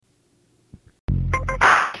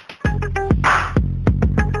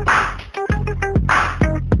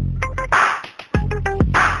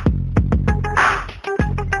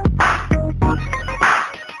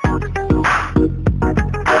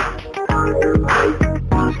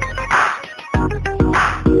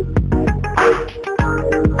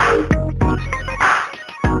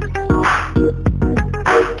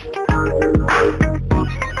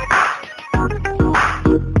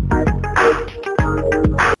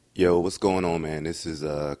Yo, what's going on, man? This is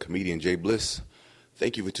comedian Jay Bliss.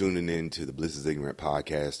 Thank you for tuning in to the Bliss is Ignorant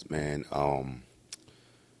podcast, man.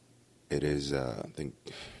 It is I think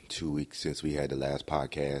 2 weeks since we had the last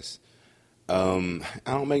podcast. I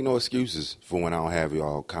don't make no excuses for when I don't have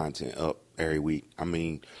y'all content up every week. I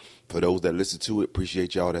mean, for those that listen to it,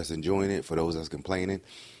 appreciate y'all that's enjoying it. For those that's complaining,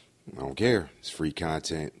 I don't care. It's free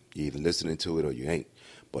content. You either listening to it or you ain't.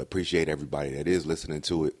 But appreciate everybody that is listening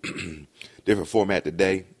to it. Different format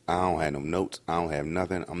today. I don't have no notes. I don't have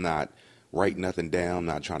nothing. I'm not writing nothing down. I'm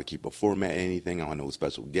not trying to keep a format or anything. I don't have no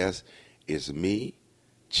special guests. It's me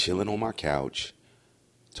chilling on my couch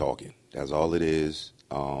talking. That's all it is.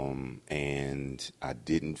 And I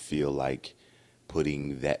didn't feel like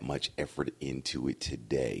putting that much effort into it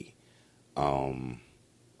today. I'm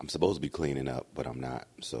supposed to be cleaning up, but I'm not.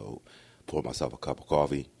 So poured myself a cup of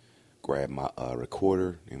coffee, grabbed my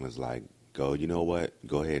recorder, and was like, "Go, you know what?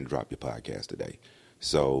 Go ahead and drop your podcast today."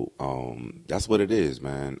 So that's what it is,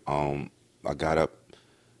 man. I got up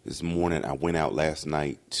this morning. I went out last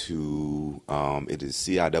night to it is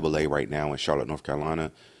CIAA right now in Charlotte, North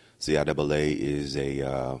Carolina. CIAA is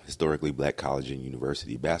a historically black college and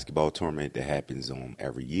university basketball tournament that happens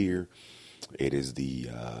every year. It is the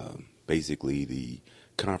basically the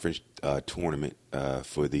conference tournament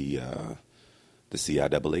for the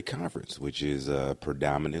CIAA conference, which is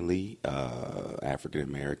predominantly African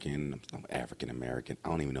American. I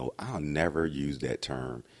don't even know. I'll never use that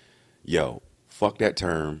term. Yo, fuck that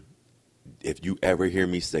term. If you ever hear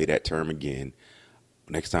me say that term again,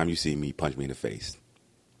 next time you see me, punch me in the face.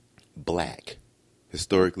 Black,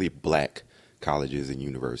 historically black colleges and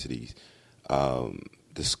universities.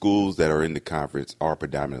 The schools that are in the conference are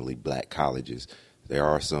predominantly black colleges. There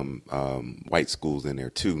are some white schools in there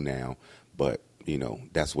too now, but you know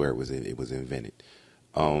that's where it was invented.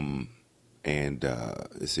 And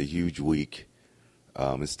it's a huge week.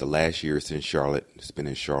 It's the last year it's in Charlotte. It's been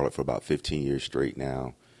in Charlotte for about 15 years straight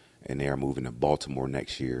now, and they are moving to Baltimore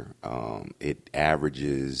next year. It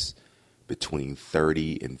averages between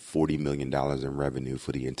 $30 and $40 million in revenue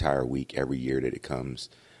for the entire week every year that it comes.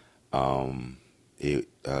 It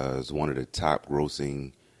is one of the top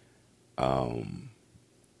grossing tournament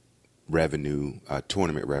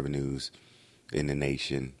revenues in the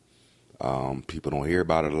nation. People don't hear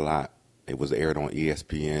about it a lot. It was aired on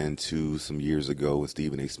ESPN2 some years ago when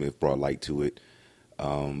Stephen A. Smith brought light to it.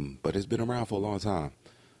 But it's been around for a long time.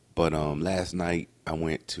 But last night I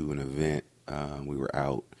went to an event. We were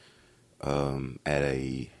out at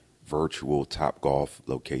a virtual Top Golf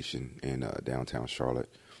location in downtown Charlotte.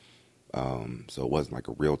 So it wasn't like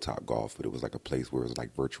a real Top Golf, but it was like a place where it was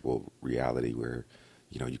like virtual reality where,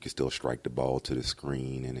 you know, you can still strike the ball to the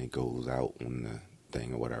screen and it goes out on the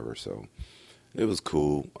thing or whatever. So it was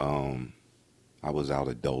cool. I was out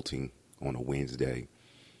adulting on a Wednesday.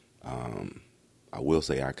 I will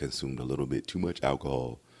say I consumed a little bit too much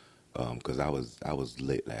alcohol because I was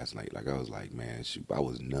lit last night. Like I was like, man, shoot, I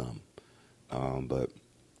was numb. But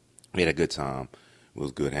we had a good time. It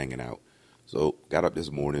was good hanging out. So got up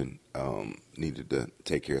this morning, needed to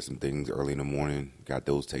take care of some things early in the morning, got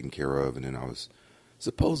those taken care of, and then I was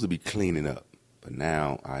supposed to be cleaning up. But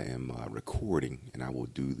now I am recording, and I will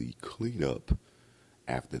do the cleanup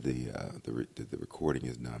after the recording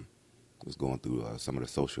is done. I was going through some of the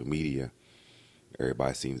social media.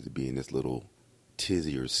 Everybody seems to be in this little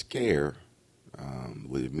tizzy or scare.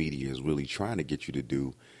 What the media is really trying to get you to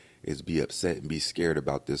do is be upset and be scared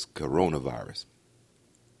about this coronavirus.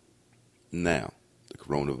 Now, the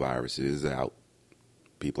coronavirus is out.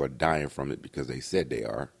 People are dying from it because they said they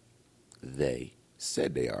are. They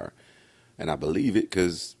said they are. And I believe it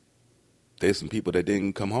because there's some people that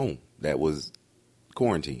didn't come home that was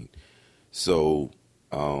quarantined. So,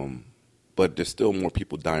 but there's still more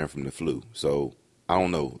people dying from the flu. So, I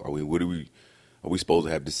don't know. Are we supposed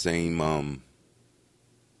to have the same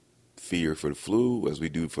fear for the flu as we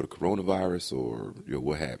do for the coronavirus or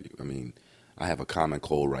what have you? I mean, I have a common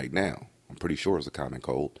cold right now. I'm pretty sure it's a common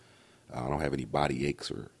cold. I don't have any body aches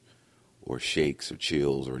or shakes or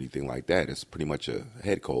chills or anything like that. It's pretty much a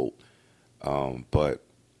head cold. But,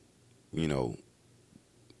 you know,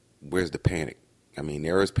 where's the panic? I mean,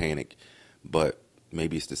 there is panic, but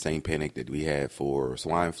maybe it's the same panic that we had for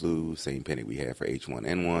swine flu, same panic we had for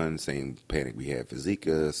H1N1, same panic we had for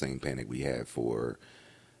Zika, same panic we had for,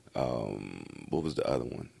 what was the other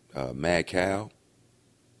one? Mad Cow.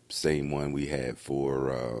 Same one we had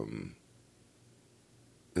for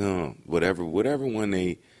whatever one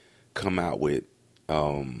they come out with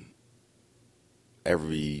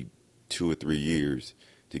every 2 or 3 years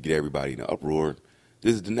to get everybody in an uproar.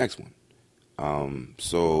 This is the next one.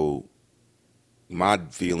 So my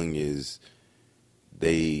feeling is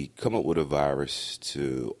They come up with a virus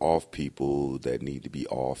to off people that need to be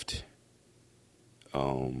offed.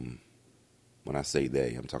 When I say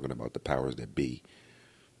they, I'm talking about the powers that be.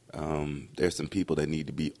 There's some people that need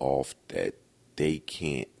to be off that they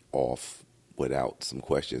can't off without some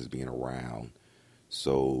questions being around.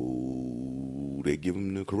 So they give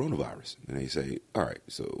them the coronavirus and they say, all right,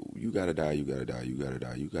 so you gotta die, you gotta die, you gotta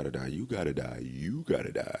die, you gotta die, you gotta die, you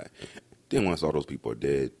gotta die. Then once all those people are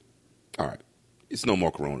dead, all right, it's no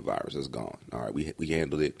more coronavirus, it's gone. All right, we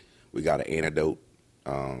handled it. We got an antidote.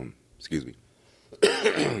 Excuse me.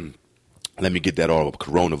 Let me get that all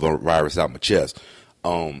coronavirus out my chest.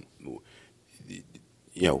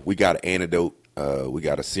 We got an antidote. We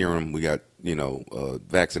got a serum. We got,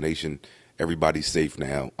 vaccination. Everybody's safe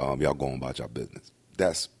now. Y'all going about your business.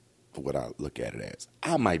 That's what I look at it as.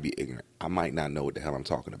 I might be ignorant. I might not know what the hell I'm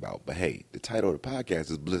talking about. But hey, the title of the podcast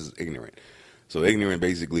is Bliss is Ignorant. So ignorant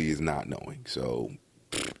basically is not knowing. So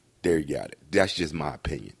there you got it. That's just my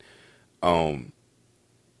opinion. I'm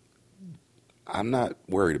not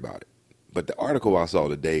worried about it. But the article I saw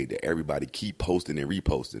today that everybody keep posting and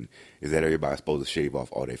reposting is that everybody's supposed to shave off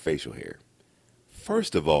all their facial hair.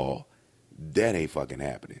 First of all, that ain't fucking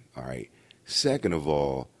happening, all right? Second of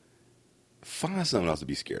all, find something else to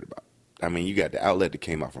be scared about. I mean, you got the outlet that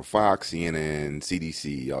came out from Fox, CNN,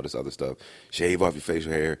 CDC, all this other stuff. Shave off your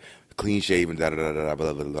facial hair, clean shaven, da-da-da-da-da,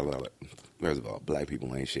 blah, blah, blah, blah, blah. First of all, black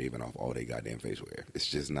people ain't shaving off all their goddamn facial hair. It's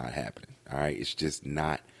just not happening, all right? It's just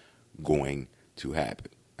not going to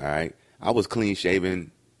happen, all right? I was clean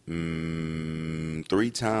shaven 3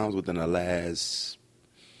 times within the last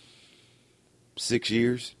 6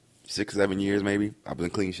 years, 7 years maybe. I've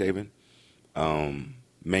been clean shaven.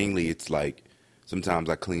 Mainly it's like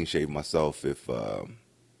sometimes I clean shave myself if, I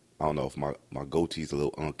don't know, if my goatee's a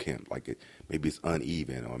little unkempt, like maybe it's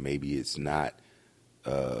uneven or maybe it's not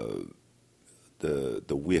the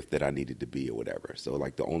width that I need it to be or whatever. So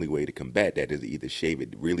like the only way to combat that is either shave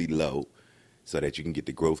it really low so that you can get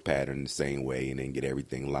the growth pattern the same way and then get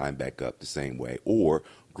everything lined back up the same way, or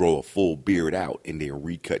grow a full beard out and then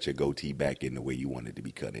recut your goatee back in the way you want it to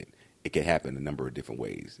be cut in. It can happen a number of different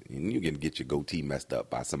ways. And you can get your goatee messed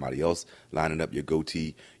up by somebody else lining up your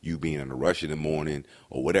goatee, you being in a rush in the morning,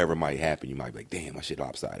 or whatever might happen. You might be like, damn, my shit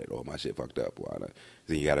lopsided, or my shit fucked up.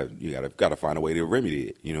 Then you gotta find a way to remedy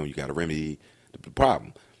it. You gotta remedy the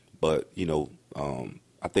problem. But,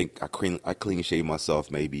 I think I clean shave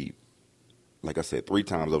myself maybe, like I said, 3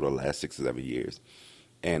 times over the last 6 or 7 years,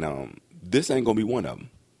 and this ain't gonna be one of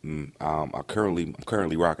them. I'm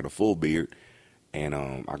currently rocking a full beard, and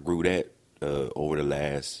I grew that over the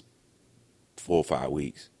last 4 or 5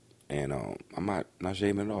 weeks, and I'm not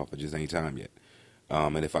shaving it off. It just ain't time yet.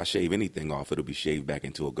 And if I shave anything off, it'll be shaved back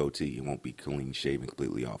into a goatee. It won't be clean shaven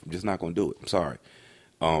completely off. I'm just not gonna do it. I'm sorry.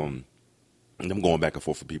 And I'm going back and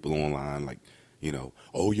forth with people online, like,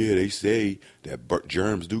 oh yeah, they say that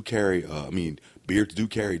germs do carry, beards do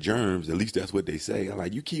carry germs. At least that's what they say. I'm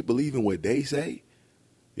like, you keep believing what they say?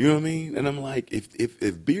 You know what I mean? And I'm like,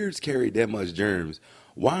 if beards carry that much germs,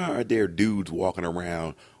 why are there dudes walking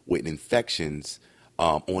around with infections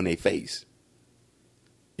on their face?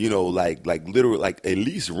 Like literally, like at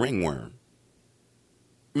least ringworm.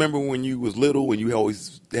 Remember when you was little and you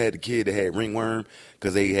always had a kid that had ringworm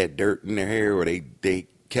because they had dirt in their hair, or they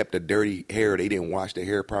kept a dirty hair, or they didn't wash their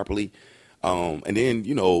hair properly. And then,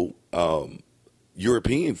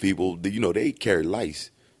 European people, they carry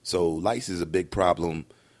lice. So lice is a big problem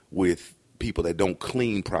with people that don't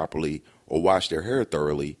clean properly or wash their hair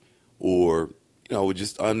thoroughly, or,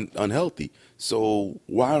 just unhealthy. So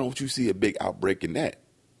why don't you see a big outbreak in that?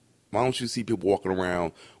 Why don't you see people walking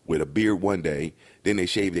around with a beard one day, then they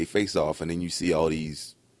shave their face off, and then you see all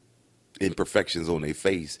these imperfections on their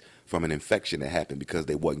face from an infection that happened because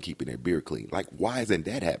they wasn't keeping their beard clean? Like, why isn't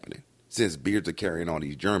that happening? Since beards are carrying all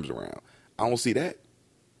these germs around. I don't see that.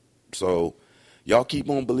 So y'all keep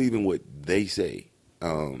on believing what they say.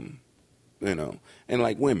 And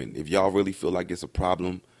like women, if y'all really feel like it's a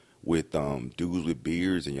problem with dudes with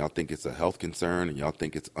beards, and y'all think it's a health concern, and y'all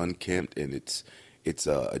think it's unkempt, and it's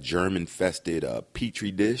a germ-infested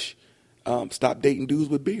petri dish, stop dating dudes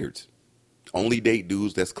with beards. Only date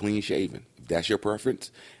dudes that's clean-shaven. If that's your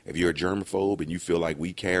preference, if you're a germaphobe and you feel like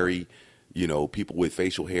we carry, people with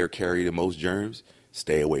facial hair carry the most germs,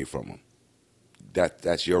 stay away from them.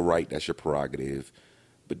 That's your right. That's your prerogative.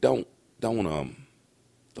 But don't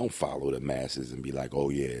follow the masses and be like, oh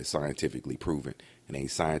yeah, it's scientifically proven. It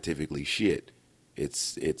ain't scientifically shit.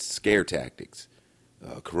 It's scare tactics.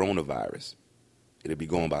 Coronavirus. It'll be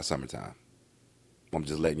going by summertime. I'm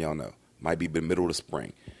just letting y'all know. Might be the middle of the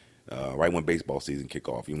spring. Right when baseball season kick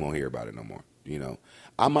off. You won't hear about it no more.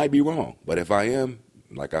 I might be wrong. But if I am,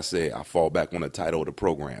 like I said, I fall back on the title of the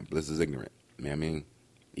program. Bliss is ignorant. You know what I mean?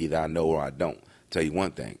 Either I know or I don't. Tell you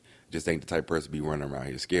one thing, just ain't the type of person to be running around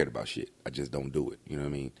here scared about shit. I just don't do it. You know what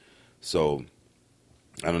I mean? So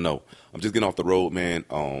I don't know. I'm just getting off the road, man.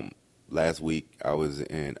 Last week I was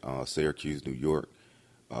in Syracuse, New York,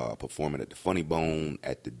 performing at the Funny Bone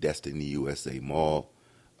at the Destiny USA Mall.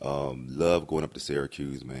 Love going up to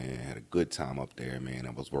Syracuse, man. Had a good time up there, man.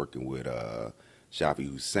 I was working with Shafi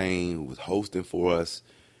Hussein, who was hosting for us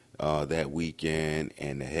that weekend,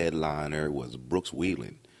 and the headliner was Brooks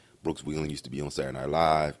Wheelan. Brooks Wheelan used to be on Saturday Night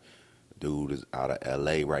Live. Dude is out of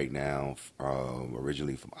L.A. right now,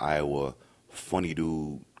 originally from Iowa. Funny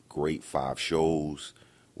dude, great 5 shows.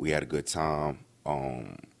 We had a good time,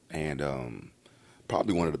 and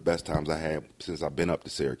probably one of the best times I had since I've been up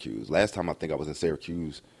to Syracuse. Last time I think I was in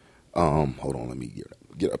Syracuse, hold on, let me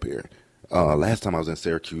get up here. Last time I was in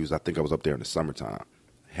Syracuse, I think I was up there in the summertime.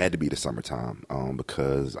 Had to be the summertime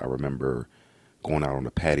because I remember going out on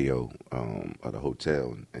the patio of the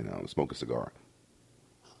hotel and smoking a cigar.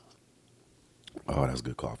 Oh, that's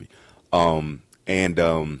good coffee.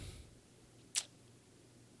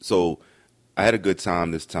 So I had a good time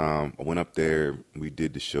this time. I went up there. We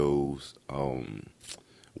did the shows.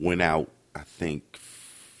 Went out, I think,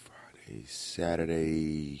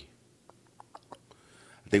 Saturday.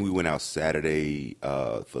 I think we went out Saturday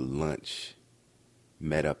for lunch.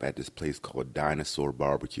 Met up at this place called Dinosaur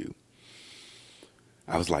Barbecue.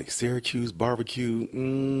 I was like, Syracuse barbecue?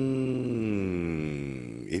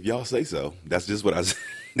 If y'all say so. That's just what I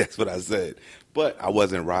that's what I said. But I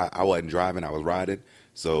wasn't driving, I was riding.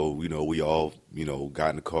 So, we all, got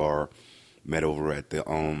in the car, met over at the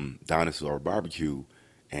Dinosaur Barbecue,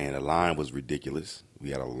 and the line was ridiculous. We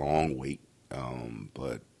had a long wait.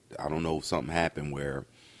 But I don't know, something happened where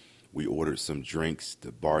we ordered some drinks.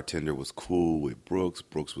 The bartender was cool with Brooks.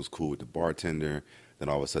 Brooks was cool with the bartender. Then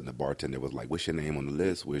all of a sudden the bartender was like, what's your name on the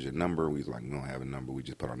list? Where's your number? We was like, we don't have a number. We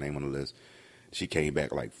just put our name on the list. She came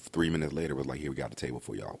back like 3 minutes later, was like, here, we got a table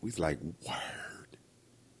for y'all. We was like, word.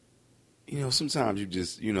 Sometimes you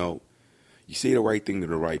just, you say the right thing to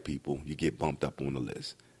the right people, you get bumped up on the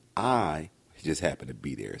list. I just happened to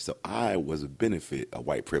be there. So I was a benefit of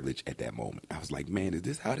white privilege at that moment. I was like, man, is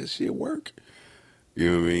this how this shit work? You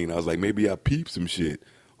know what I mean? I was like, maybe I peeped some shit.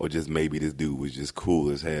 Or just maybe this dude was just cool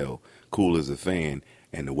as hell, cool as a fan,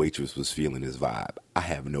 and the waitress was feeling his vibe. I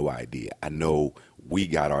have no idea. I know we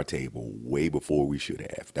got our table way before we should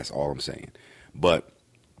have. That's all I'm saying. But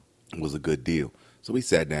it was a good deal. So we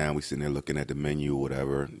sat down, we sitting there looking at the menu or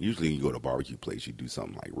whatever. Usually you go to a barbecue place, you do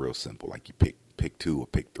something like real simple, like you pick 2 or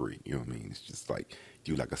pick 3. You know what I mean? It's just like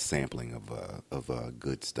do like a sampling of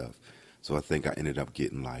good stuff. So I think I ended up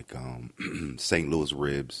getting like St. Louis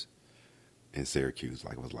ribs in Syracuse.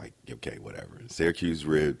 Like it was like, okay, whatever. Syracuse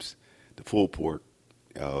ribs, the pulled pork,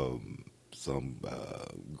 some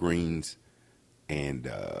greens, and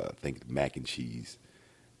I think mac and cheese.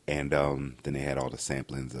 And then they had all the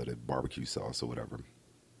samplings of the barbecue sauce or whatever.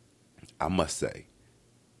 I must say,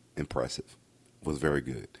 impressive. Was very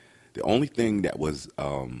good. The only thing that was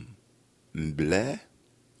bleh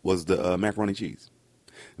was the macaroni and cheese.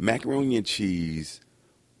 Macaroni and cheese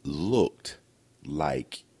looked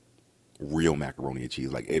like real macaroni and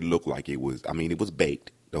cheese. Like it looked like it was, it was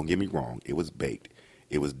baked. Don't get me wrong. It was baked.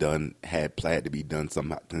 It was done, had planned to be done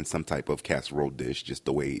in some type of casserole dish, just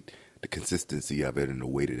the way, the consistency of it and the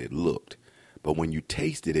way that it looked. But when you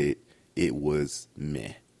tasted it, it was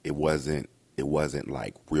meh. It wasn't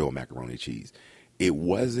like real macaroni and cheese. It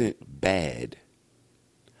wasn't bad,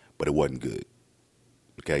 but it wasn't good.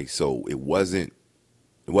 Okay, so it wasn't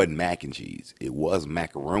mac and cheese. It was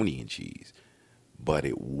macaroni and cheese, but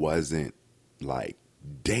it wasn't like,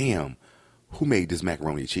 damn, who made this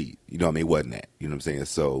macaroni and cheese? You know what I mean? It wasn't that. You know what I'm saying?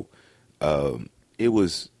 So it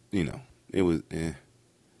was, it was, it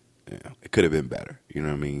could have been better. You know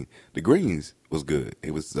what I mean? The greens was good.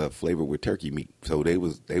 It was flavored with turkey meat, so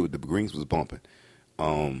the greens was bumping.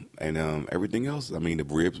 And everything else, the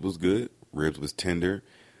ribs was good. Ribs was tender.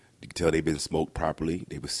 You could tell they've been smoked properly.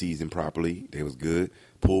 They were seasoned properly. They was good.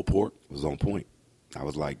 Pulled pork was on point. I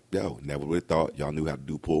was like, yo, never would have thought y'all knew how to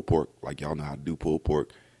do pulled pork like y'all know how to do pulled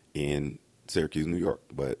pork in Syracuse, New York.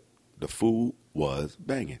 But the food was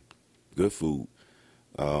banging. Good food.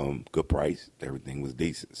 Good price. Everything was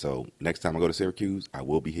decent. So next time I go to Syracuse, I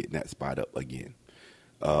will be hitting that spot up again.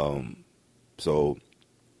 So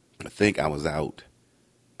I think I was out.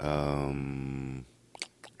 It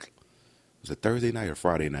was a Thursday night or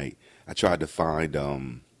Friday night. I tried to find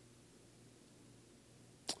a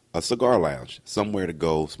cigar lounge, somewhere to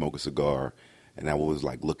go smoke a cigar. And I was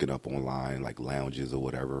like looking up online, like lounges or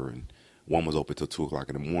whatever. And one was open till 2 o'clock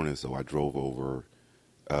in the morning. So I drove over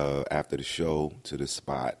after the show to the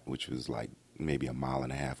spot, which was like maybe a mile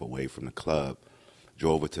and a half away from the club.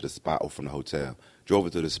 Drove it to the spot, or from the hotel. Drove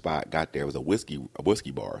it to the spot. Got there, it was a whiskey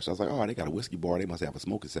bar. So I was like, oh, they got a whiskey bar. They must have a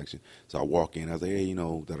smoking section. So I walk in. I was like, hey,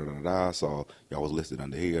 da da da da. So y'all was listed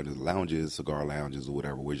under here. There's lounges, cigar lounges, or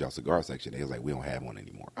whatever. Where's y'all cigar section? They was like, we don't have one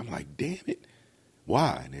anymore. I'm like, damn it.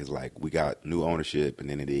 Why? And it's like, we got new ownership, and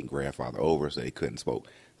then they didn't grandfather over, so they couldn't smoke.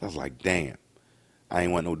 So I was like, damn. I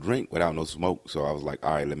ain't want no drink without no smoke. So I was like,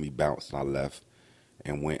 all right, let me bounce. And I left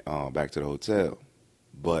and went back to the hotel.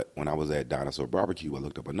 But when I was at Dinosaur Barbecue, I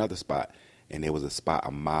looked up another spot, and there was a spot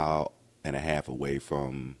a mile and a half away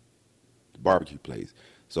from the barbecue place.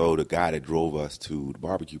 So the guy that drove us to the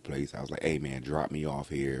barbecue place, I was like, hey, man, drop me off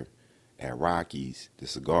here at Rocky's, the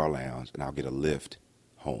cigar lounge, and I'll get a lift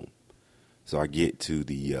home. So I get to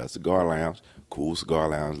the cigar lounge, cool cigar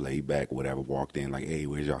lounge, laid back, whatever, walked in, like, hey,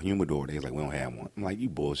 where's y'all humidor? They was like, we don't have one. I'm like, you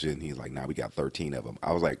bullshit. And he's like, nah, we got 13 of them.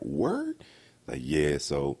 I was like, word? Like, yeah.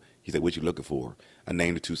 So he said, what you looking for? I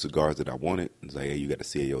named the 2 cigars that I wanted. I was like, hey, you got the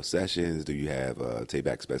CAO Sessions. Do you have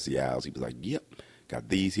Tayback Specials? He was like, yep. Got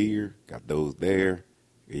these here. Got those there.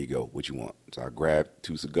 Here you go. What you want? So I grabbed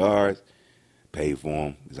 2 cigars, paid for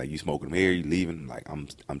them. He's like, you smoking them here? You leaving? I'm like,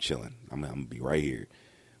 I'm chilling. I'm going to be right here.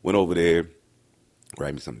 Went over there,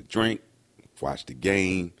 grabbed me something to drink, watched the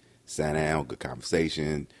game, sat down, good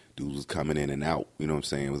conversation. Dudes was coming in and out. You know what I'm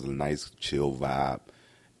saying? It was a nice, chill vibe.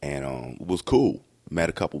 And it was cool. Met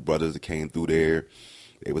a couple brothers that came through there.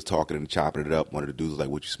 They was talking and chopping it up. One of the dudes was like,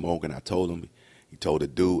 what you smoking? I told him. He told the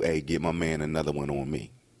dude, hey, get my man another one on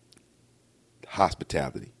me.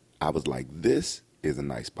 Hospitality. I was like, this is a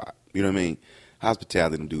nice spot. You know what I mean?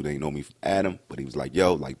 Hospitality, them dude ain't know me from Adam, but he was like,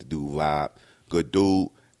 yo, like the dude vibe. Good dude.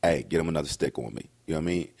 Hey, get him another stick on me. You know what I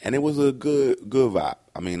mean? And it was a good vibe.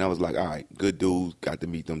 I mean, I was like, all right, good dudes. Got to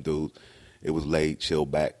meet them dudes. It was late, chill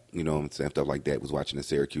back, you know what I'm saying? Stuff like that. Was watching the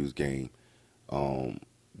Syracuse game.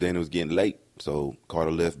 Then it was getting late, so caught a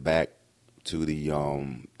lift back to the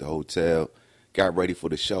hotel. Got ready for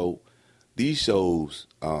the show. These shows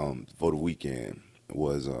for the weekend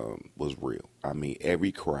was real. I mean,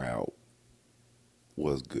 every crowd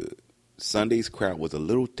was good. Sunday's crowd was a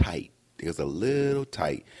little tight. It was a little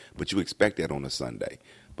tight, but you expect that on a Sunday.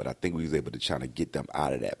 But I think we was able to try to get them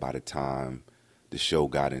out of that by the time the show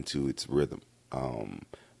got into its rhythm.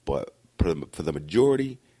 But for the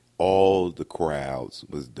majority, all the crowds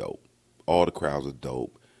was dope. All the crowds were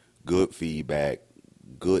dope. Good feedback,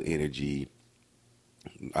 good energy,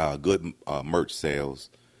 good merch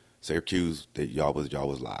sales. Syracuse, that y'all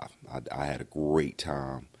was live. I had a great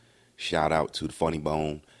time. Shout out to the Funny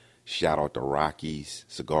Bone. Shout out to Rocky's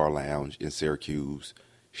Cigar Lounge in Syracuse.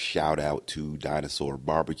 Shout out to Dinosaur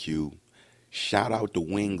Barbecue. Shout out to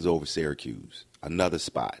Wings Over Syracuse. Another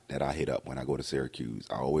spot that I hit up when I go to Syracuse.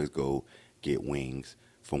 I always go get wings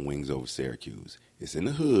from Wings Over Syracuse. It's in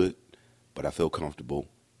the hood, but I feel comfortable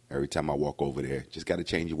every time I walk over there. Just got to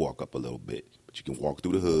change your walk up a little bit. But you can walk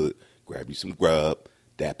through the hood, grab you some grub,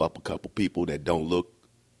 dap up a couple people that don't look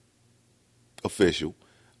official,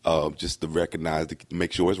 just to recognize, to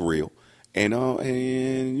make sure it's real. And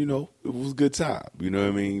you know, it was a good time. You know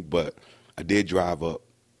what I mean? But I did drive up.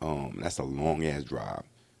 That's a long-ass drive.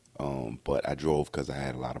 But I drove because I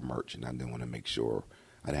had a lot of merch, and I didn't want to make sure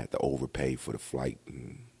I didn't have to overpay for the flight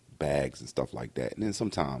and bags and stuff like that. And then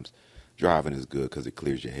sometimes driving is good because it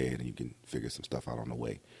clears your head and you can figure some stuff out on the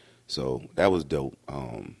way. So that was dope.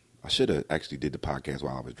 I should have actually did the podcast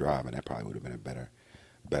while I was driving. That probably would have been a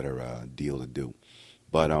better deal to do.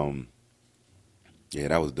 But yeah,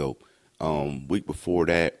 that was dope. Week before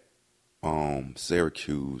that,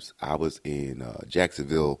 Syracuse, I was in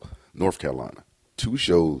Jacksonville, North Carolina. 2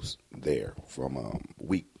 shows there from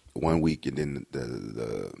one week and then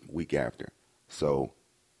the week after. So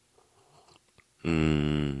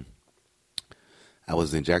I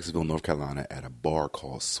was in Jacksonville, North Carolina at a bar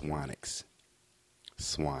called Swanix.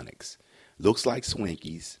 Swanix. Looks like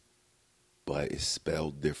Swankies, but it's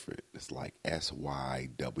spelled different. It's like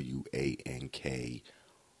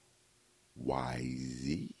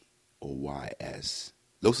SYWANKYZ or YS.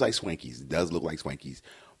 Looks like Swankies. It does look like Swankies,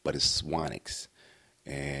 but it's Swanix.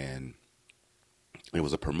 And it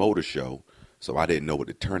was a promoter show, so I didn't know what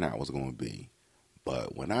the turnout was going to be.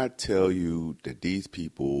 But when I tell you that these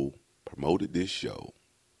people promoted this show,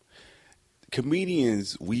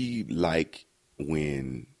 comedians, we like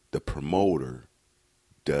when the promoter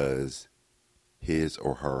does his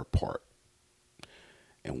or her part.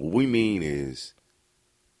 And what we mean is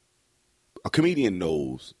a comedian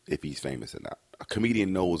knows if he's famous or not. A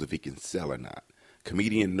comedian knows if he can sell or not. A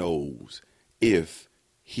comedian knows if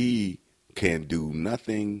he can do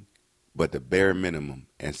nothing but the bare minimum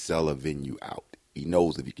and sell a venue out. He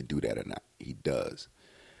knows if he can do that or not. He does.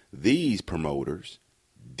 These promoters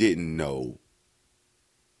didn't know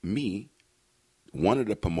me. One of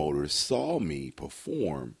the promoters saw me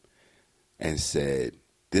perform and said,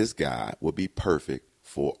 this guy would be perfect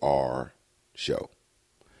for our show.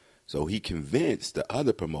 So he convinced the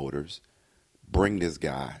other promoters, bring this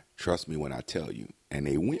guy, trust me when I tell you. And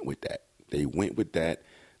they went with that.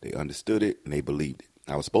 They understood it, and they believed it.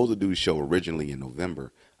 I was supposed to do the show originally in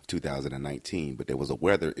November of 2019, but there was a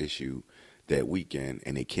weather issue that weekend,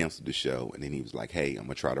 and they canceled the show. And then he was like, hey, I'm going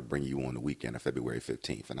to try to bring you on the weekend of February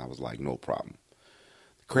 15th. And I was like, no problem.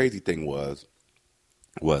 The crazy thing was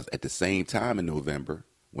at the same time in November,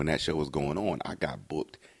 when that show was going on, I got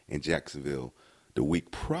booked in Jacksonville the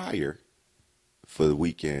week prior for the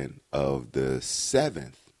weekend of the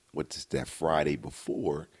 7th, which is that Friday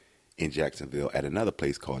before, in Jacksonville at another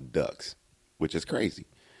place called Ducks, which is crazy.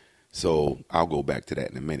 So I'll go back to that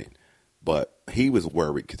in a minute. But he was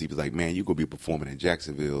worried because he was like, man, you're going to be performing in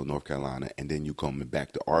Jacksonville, North Carolina, and then you coming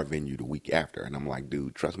back to our venue the week after. And I'm like,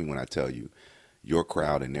 dude, trust me when I tell you, your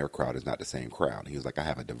crowd and their crowd is not the same crowd. And he was like, I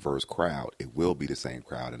have a diverse crowd. It will be the same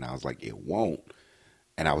crowd. And I was like, it won't.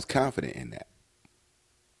 And I was confident in that.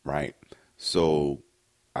 Right? So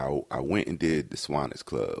I went and did the Swanix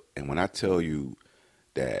Club. And when I tell you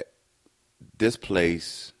that this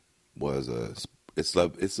place was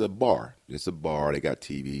it's a bar. It's a bar. They got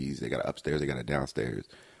TVs. They got it upstairs. They got it downstairs.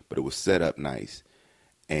 But it was set up nice.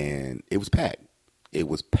 And it was packed.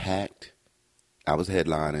 I was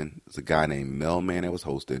headlining. There's a guy named Melman that was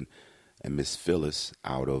hosting, and Miss Phyllis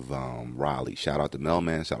out of Raleigh. Shout out to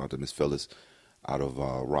Melman. Shout out to Miss Phyllis out of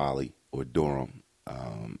Raleigh or Durham.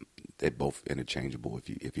 They're both interchangeable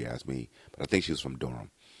if you ask me. But I think she was from Durham.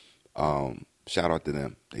 Shout out to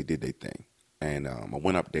them. They did their thing. And I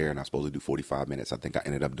went up there, and I was supposed to do 45 minutes. I think I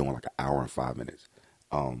ended up doing like an hour and 5 minutes.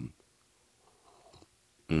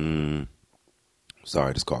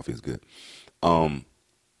 Sorry, this coffee is good.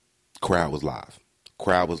 Crowd was live.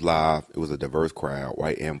 It was a diverse crowd,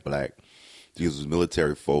 white and black. These was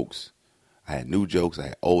military folks. I had new jokes. I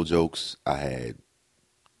had old jokes. I had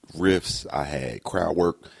riffs. I had crowd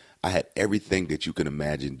work. I had everything that you can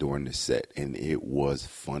imagine during the set, and it was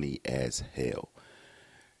funny as hell.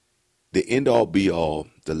 The end all be all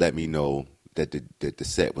to let me know that the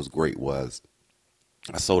set was great was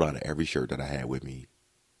I sold out of every shirt that I had with me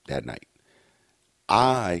that night.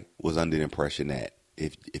 I was under the impression that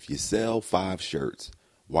if you sell 5 shirts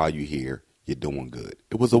while you're here, you're doing good.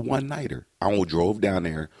 It was a one-nighter. I drove down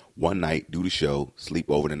there one night, do the show, sleep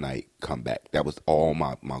over the night, come back. That was all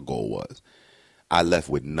my goal was. I left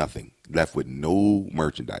with nothing, left with no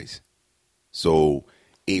merchandise. So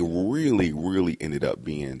it really, really ended up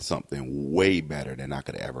being something way better than I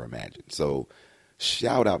could have ever imagined. So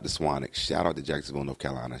shout out to Swanix, shout out to Jacksonville, North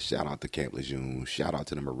Carolina, shout out to Camp Lejeune, shout out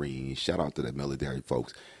to the Marines, shout out to the military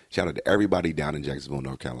folks, shout out to everybody down in Jacksonville,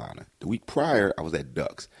 North Carolina. The week prior, I was at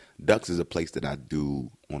Ducks. Ducks is a place that I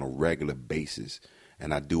do on a regular basis,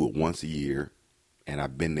 and I do it once a year, and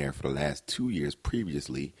I've been there for the last 2 years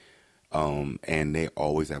previously, and they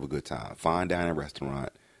always have a good time. Fine dining restaurant,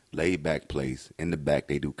 laid back place. In the back,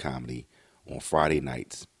 they do comedy on Friday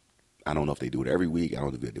nights. I don't know if they do it every week. I don't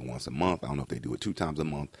know if they do it once a month. I don't know if they do it 2 times a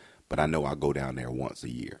month, but I know I go down there once a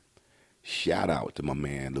year. Shout out to my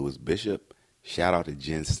man, Lewis Bishop. Shout out to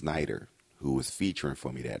Jen Snyder, who was featuring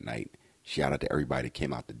for me that night. Shout out to everybody that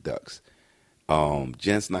came out to Ducks.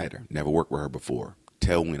 Jen Snyder, never worked with her before.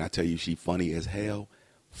 When I tell you she funny as hell,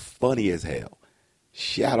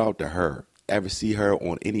 shout out to her. Ever see her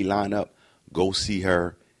on any lineup, go see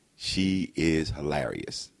her. She is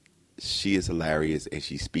hilarious. And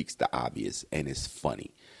she speaks the obvious, and it's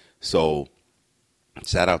funny. So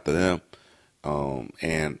shout out to them.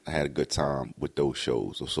 And I had a good time with those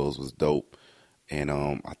shows. Those shows was dope. And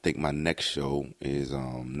I think my next show is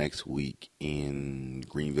next week in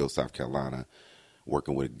Greenville, South Carolina,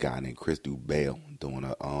 working with a guy named Chris Dubale, doing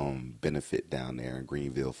a benefit down there in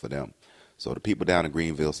Greenville for them. So the people down in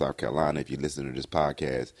Greenville, South Carolina, if you listen to this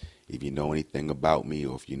podcast, if you know anything about me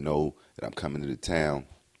or if you know that I'm coming to the town,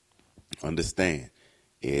 understand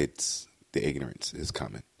it's the ignorance is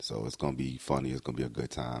coming. So it's going to be funny. It's going to be a good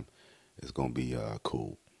time. It's going to be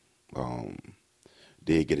cool.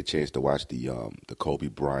 Did get a chance to watch the Kobe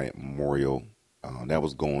Bryant Memorial. That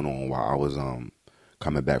was going on while I was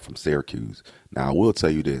coming back from Syracuse. Now, I will tell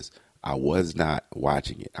you this. I was not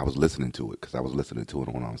watching it. I was listening to it because I was listening to it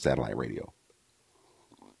on satellite radio.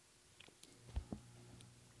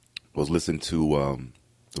 I was listening to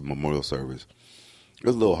the memorial service. It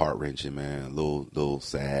was a little heart-wrenching, man. A little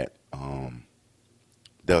sad.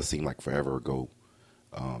 Does seem like forever ago.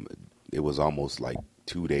 It was almost like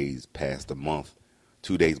 2 days past the month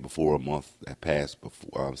 2 days before a month had passed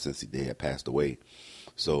since he had passed away.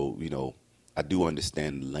 So, I do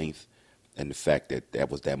understand the length and the fact that that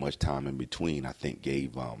was that much time in between. I think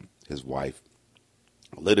gave his wife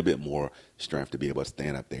a little bit more strength to be able to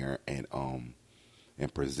stand up there and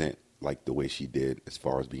present like the way she did, as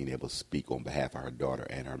far as being able to speak on behalf of her daughter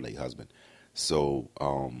and her late husband. So,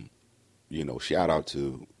 shout out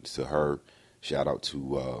to her, shout out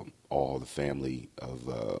to all the family of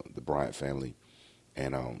the Bryant family,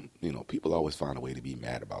 and people always find a way to be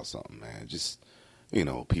mad about something, man. Just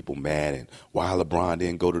people mad and why LeBron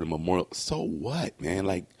didn't go to the memorial. So what, man?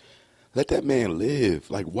 Like, let that man live.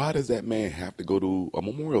 Like, why does that man have to go to a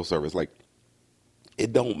memorial service? Like,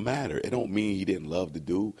 it don't matter. It don't mean he didn't love the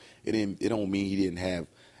dude. It don't mean he didn't have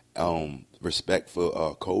respect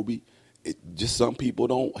for Kobe. It just, some people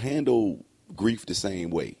don't handle grief the same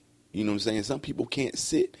way. You know what I'm saying? Some people can't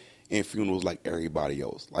sit in funerals like everybody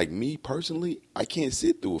else. Like me personally, I can't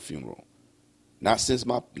sit through a funeral. Not since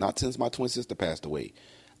my twin sister passed away.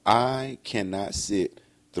 I cannot sit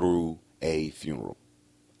through a funeral.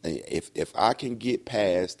 If I can get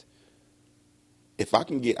past, if I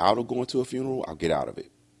can get out of going to a funeral, I'll get out of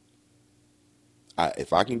it.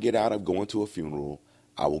 If I can get out of going to a funeral,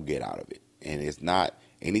 I will get out of it. And it's not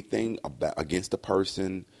anything against the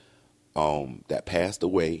person that passed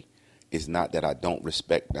away. It's not that I don't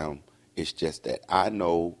respect them. It's just that I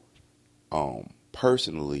know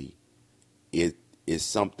personally it is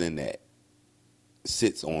something that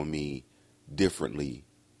sits on me differently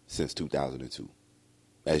since 2002.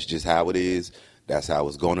 That's just how it is. That's how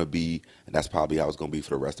it's going to be. And that's probably how it's going to be for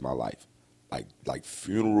the rest of my life. Like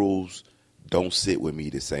funerals don't sit with me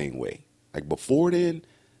the same way. Like before then,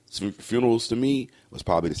 funerals to me was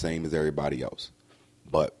probably the same as everybody else.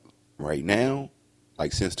 But right now,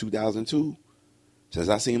 like since 2002, since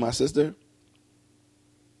I seen my sister,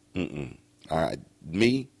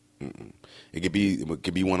 me. It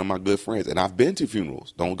could be one of my good friends, and I've been to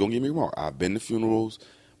funerals. Don't get me wrong. I've been to funerals,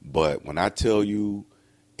 but when I tell you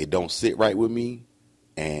it don't sit right with me,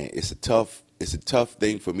 and it's a tough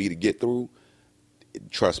thing for me to get through.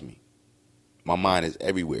 Trust me, my mind is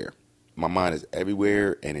everywhere. My mind is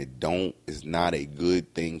everywhere, and it's not a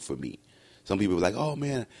good thing for me. Some people are like, "Oh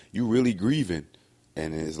man, you really grieving,"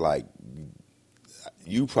 and it's like,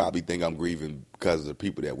 you probably think I'm grieving because of the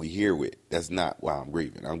people that we here with. That's not why I'm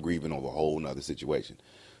grieving. I'm grieving over a whole nother situation.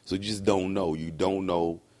 So you just don't know. You don't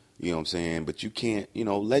know, you know what I'm saying? But you can't,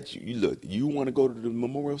 look, you want to go to the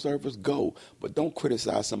memorial service, go. But don't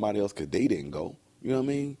criticize somebody else because they didn't go. You know what I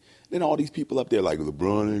mean? Then all these people up there like,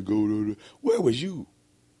 LeBron didn't go to where was you?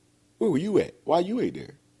 Where were you at? Why you ain't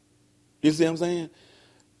there? You see what I'm saying?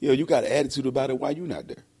 You got an attitude about it. Why you not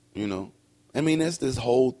there? I mean, that's this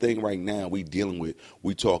whole thing right now we dealing with.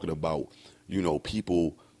 We talking about,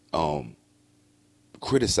 people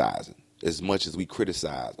criticizing as much as we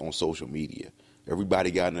criticize on social media.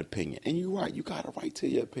 Everybody got an opinion. And you're right. You got a right to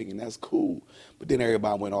your opinion. That's cool. But then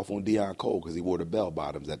everybody went off on Deion Cole because he wore the bell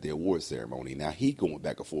bottoms at the award ceremony. Now he going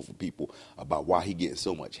back and forth with people about why he getting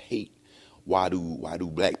so much hate. Why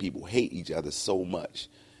do black people hate each other so much?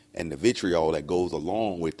 And the vitriol that goes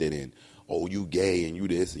along with it, and oh, you gay and you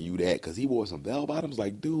this and you that, because he wore some bell bottoms.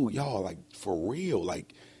 Like, dude, y'all, like, for real,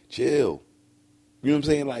 like, chill. You know what I'm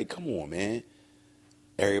saying? Like, come on, man.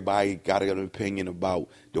 Everybody got an opinion about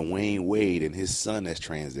Dwayne Wade and his son that's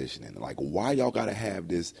transitioning. Like, why y'all got to have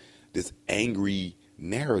this angry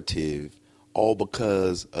narrative all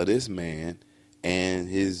because of this man and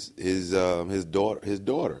his daughter,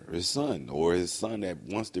 his son, or his son that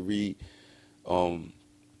wants to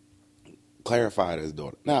clarify to his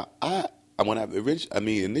daughter. Now,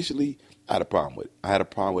 initially, I had a problem with it. I had a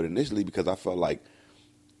problem with it initially because I felt like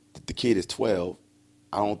the kid is 12.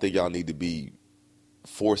 I don't think y'all need to be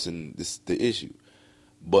forcing the issue.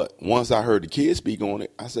 But once I heard the kid speak on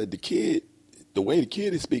it, I said the way the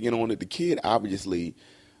kid is speaking on it, the kid obviously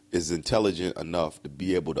is intelligent enough to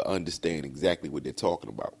be able to understand exactly what they're talking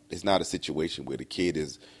about. It's not a situation where the kid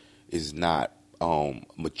is not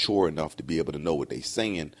mature enough to be able to know what they're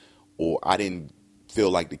saying, or I didn't feel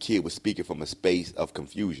like the kid was speaking from a space of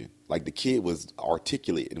confusion. Like the kid was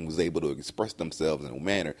articulate and was able to express themselves in a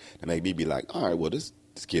manner that made me be like, all right, well, this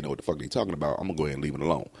kid know what the fuck they talking about. I'm going to go ahead and leave it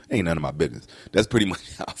alone. Ain't none of my business. That's pretty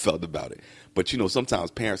much how I felt about it. But,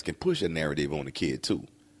 sometimes parents can push a narrative on the kid, too.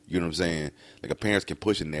 You know what I'm saying? Like, parents can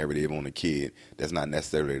push a narrative on a kid that's not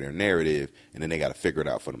necessarily their narrative, and then they got to figure it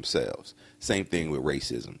out for themselves. Same thing with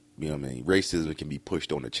racism. You know what I mean? Racism can be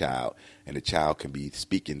pushed on the child, and the child can be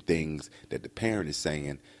speaking things that the parent is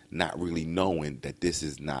saying, not really knowing that this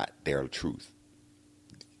is not their truth.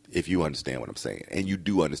 if you understand what I'm saying. And you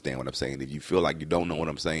do understand what I'm saying. If you feel like you don't know what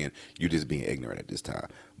I'm saying, you're just being ignorant at this time.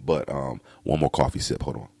 But one more coffee sip.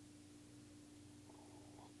 Hold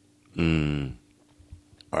on.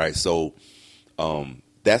 All right, so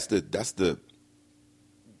that's the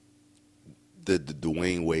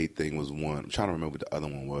Dwayne Wade thing was one. I'm trying to remember what the other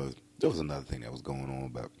one was. There was another thing that was going on,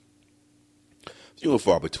 but few and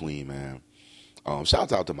far between, man.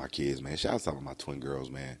 Shouts out to my kids, man. Shouts out to my twin girls,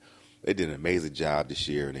 man. They did an amazing job this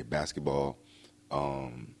year in their basketball.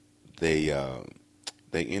 They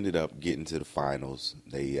ended up getting to the finals.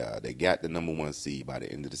 They got the number one seed by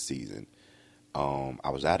the end of the season. I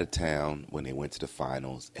was out of town when they went to the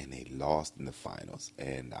finals, and they lost in the finals,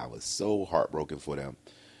 and I was so heartbroken for them.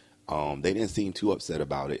 They didn't seem too upset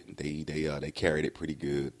about it. They carried it pretty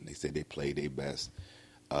good. They said they played their best.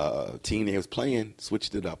 Team they was playing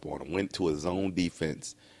switched it up on them, went to a zone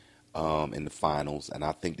defense in the finals, and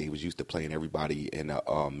I think they was used to playing everybody in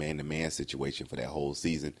a man-to-man situation for that whole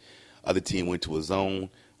season. Other team went to a zone,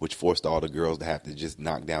 which forced all the girls to have to just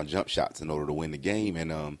knock down jump shots in order to win the game,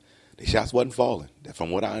 and the shots wasn't falling. From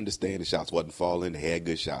what I understand, the shots wasn't falling. They had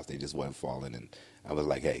good shots, they just wasn't falling, and I was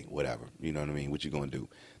like, hey, whatever, you know what I mean? What you gonna do?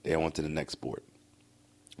 They went to the next sport.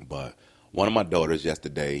 But one of my daughters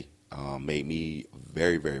yesterday made me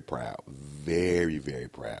very, very proud. Very, very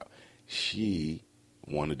proud. She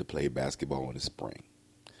wanted to play basketball in the spring.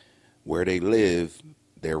 Where they live,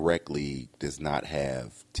 their rec league does not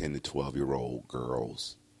have 10 to 12-year-old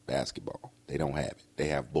girls basketball. They don't have it. They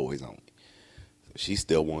have boys only. So she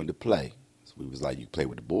still wanted to play. So we was like, you can play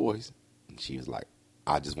with the boys? And she was like,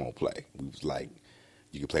 I just won't play. We was like,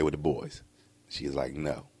 you can play with the boys. She was like,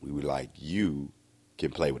 no. We were like, you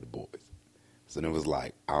can play with the boys. So then it was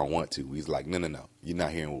like, I don't want to. We was like, no. You're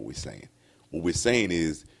not hearing what we're saying. What we're saying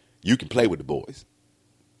is, you can play with the boys.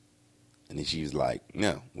 And then she was like,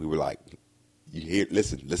 no. We were like,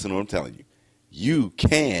 listen to what I'm telling you. You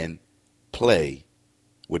can play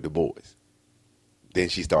with the boys. Then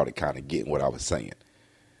she started kind of getting what I was saying.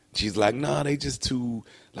 She's like, nah, they just too,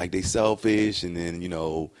 like, they selfish, and then,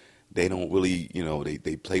 they don't really,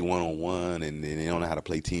 they play one-on-one, and then they don't know how to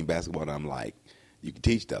play team basketball. And I'm like, you can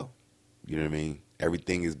teach, though. You know what I mean?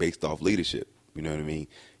 Everything is based off leadership. You know what I mean?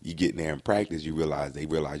 You get in there and practice, they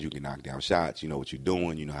realize you can knock down shots. You know what you're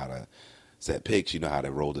doing. You know how to set picks. You know how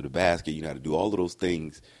to roll to the basket. You know how to do all of those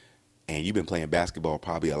things. And you've been playing basketball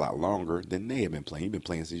probably a lot longer than they have been playing. You've been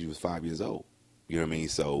playing since you was 5 years old. You know what I mean?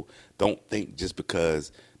 So don't think just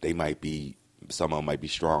because some of them might be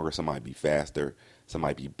stronger, some might be faster, some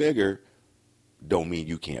might be bigger, don't mean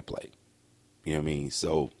you can't play. You know what I mean?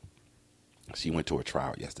 So she went to a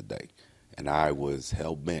tryout yesterday, and I was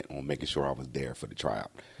hell-bent on making sure I was there for the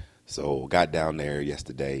tryout. So got down there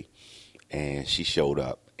yesterday, and she showed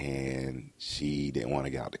up, and she didn't want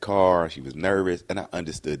to get out the car. She was nervous, and I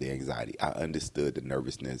understood the anxiety. I understood the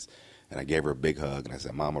nervousness, and I gave her a big hug, and I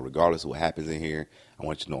said, Mama, regardless of what happens in here, I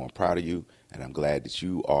want you to know I'm proud of you, and I'm glad that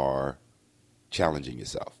you are challenging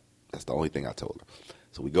yourself. That's the only thing I told her.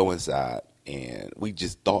 So we go inside, and we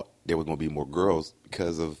just thought there were going to be more girls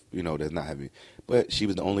because of, there's not having, but she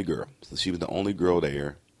was the only girl. So she was the only girl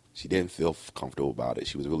there. She didn't feel comfortable about it.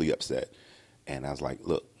 She was really upset. And I was like,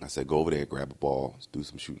 look, I said, go over there, grab a ball, do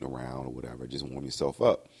some shooting around or whatever. Just warm yourself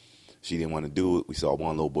up. She didn't want to do it. We saw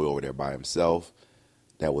one little boy over there by himself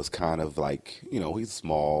that was kind of like, he's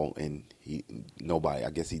small, and I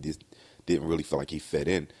guess he just didn't really feel like he fit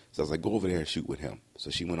in. So I was like, go over there and shoot with him.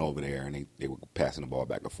 So she went over there, and they were passing the ball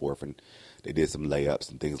back and forth, and they did some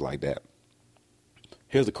layups and things like that.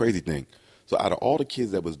 Here's the crazy thing. So out of all the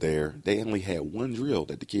kids that was there, they only had one drill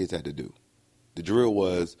that the kids had to do. The drill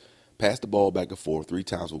was pass the ball back and forth 3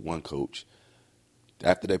 times with one coach.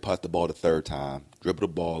 After they pass the ball the third time, dribble the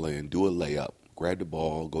ball in, do a layup, grab the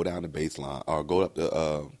ball, go down the baseline, or go up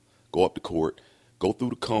the court, go through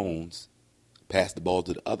the cones, pass the ball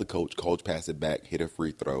to the other coach, coach pass it back, hit a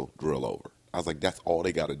free throw, drill over. I was like, that's all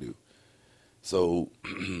they got to do. So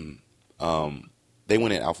they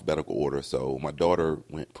went in alphabetical order. So my daughter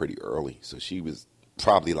went pretty early. So she was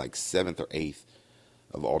probably like 7th or 8th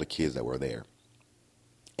of all the kids that were there.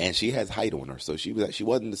 And she has height on her. So she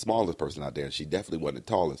wasn't the smallest person out there. She definitely wasn't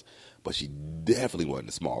the tallest, but she definitely wasn't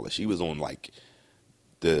the smallest. She was on like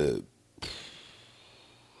the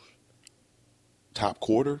top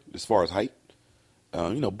quarter as far as height.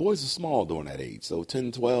 Boys are small during that age. So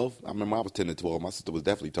 10, 12. I remember I was 10 to 12. My sister was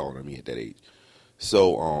definitely taller than me at that age.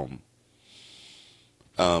 So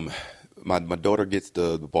my daughter gets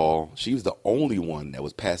the ball. She was the only one that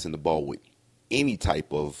was passing the ball with any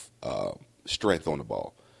type of strength on the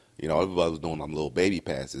ball. Everybody was doing them little baby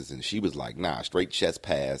passes, and she was like, nah, straight chest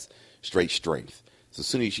pass, straight strength. So as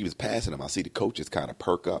soon as she was passing him, I see the coaches kind of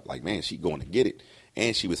perk up, like, man, she going to get it.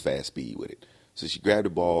 And she was fast speed with it. So she grabbed the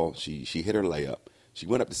ball, she hit her layup. She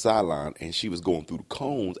went up the sideline, and she was going through the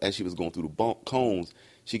cones. As she was going through the cones,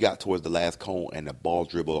 she got towards the last cone, and the ball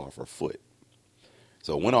dribbled off her foot.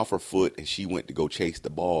 So it went off her foot, and she went to go chase the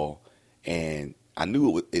ball. And I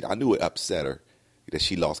knew it upset her that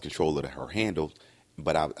she lost control of her handle.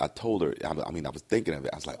 But I told her, I was thinking of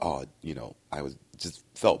it. I was like, oh, I was just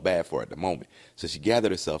felt bad for her at the moment. So she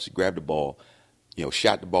gathered herself, she grabbed the ball,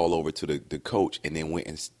 shot the ball over to the coach, and then went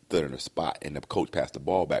and stood in her spot. And the coach passed the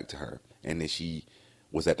ball back to her. And then she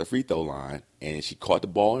was at the free throw line, and she caught the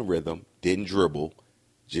ball in rhythm, didn't dribble,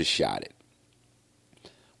 just shot it.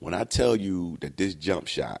 When I tell you that this jump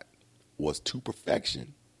shot was to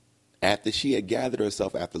perfection, after she had gathered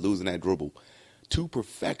herself after losing that dribble, to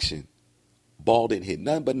perfection, ball didn't hit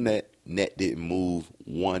nothing but net. Net didn't move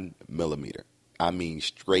 1 millimeter. I mean,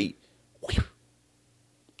 straight,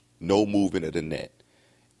 no movement of the net.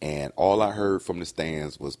 And all I heard from the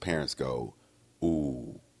stands was parents go,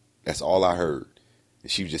 ooh. That's all I heard. And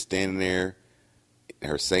she was just standing there, in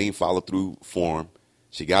her same follow-through form.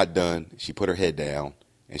 She got done. She put her head down,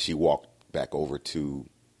 and she walked back over to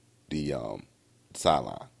the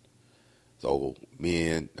sideline. So me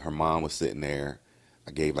and her mom was sitting there.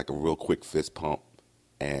 I gave like a real quick fist pump,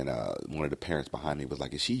 and one of the parents behind me was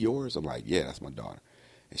like, is she yours? I'm like, yeah, that's my daughter.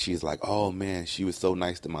 And she's like, oh, man, she was so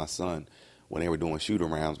nice to my son when they were doing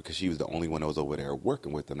shoot-arounds because she was the only one that was over there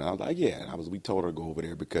working with them. And I was like, yeah. And we told her to go over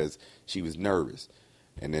there because she was nervous.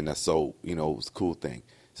 And then it was a cool thing.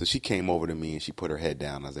 So she came over to me and she put her head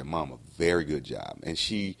down. I said, Mama, very good job. And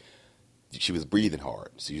she was breathing hard.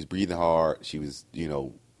 She was breathing hard. She was,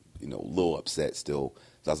 a little upset still.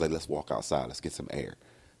 So I was like, let's walk outside. Let's get some air.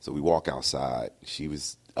 So we walk outside. She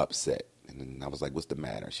was upset. And then I was like, what's the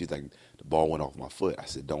matter? She's like, the ball went off my foot. I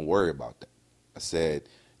said, don't worry about that. I said,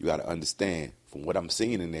 you got to understand, from what I'm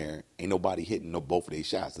seeing in there, ain't nobody hitting both of their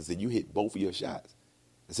shots. I said, you hit both of your shots.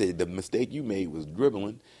 I said, the mistake you made was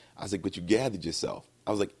dribbling. I said, but you gathered yourself.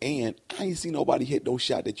 I was like, and I ain't seen nobody hit no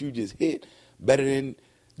shot that you just hit better than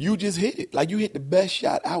you just hit it. Like, you hit the best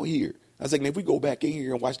shot out here. I was like, and if we go back in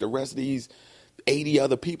here and watch the rest of these 80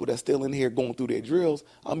 other people that's still in here going through their drills,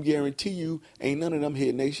 I'm guarantee you ain't none of them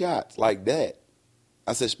hitting their shots like that.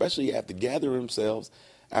 I said, especially after gathering themselves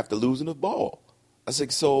after losing the ball. I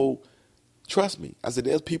said, so trust me. I said,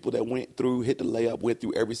 there's people that went through, hit the layup, went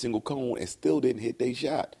through every single cone and still didn't hit their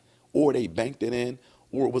shot. Or they banked it in,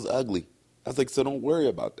 or it was ugly. I was like, so don't worry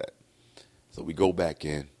about that. So we go back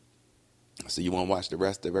in. So you want to watch the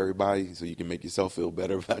rest of everybody so you can make yourself feel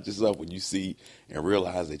better about yourself when you see and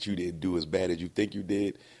realize that you didn't do as bad as you think you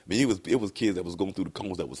did. I mean, it was kids that was going through the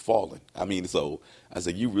cones that was falling. I mean, so I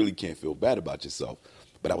said, you really can't feel bad about yourself.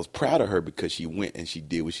 But I was proud of her because she went and she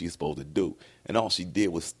did what she's supposed to do. And all she did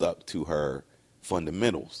was stuck to her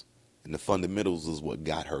fundamentals. And the fundamentals is what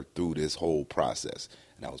got her through this whole process.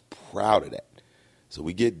 And I was proud of that. So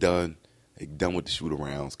we get done. Done with the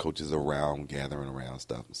shoot-arounds. Coaches around, gathering around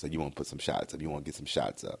stuff. So you want to put some shots up. You want to get some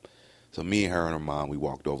shots up. So me and her and her mom, we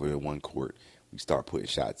walked over to one court. We start putting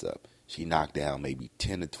shots up. She knocked down maybe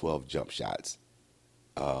 10 to 12 jump shots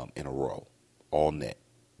in a row. All net.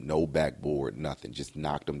 No backboard, nothing. Just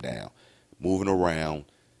knocked them down. Moving around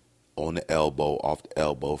on the elbow, off the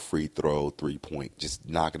elbow, free throw, 3-point. Just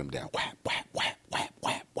knocking them down. Whap, whap, whap, whap,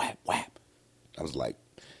 whap, whap, whap. I was like,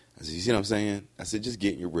 I said, you see what I'm saying? I said, just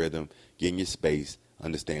get in your rhythm, get in your space,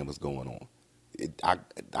 understand what's going on.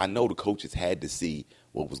 I know the coaches had to see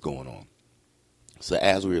what was going on. So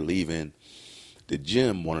as we were leaving the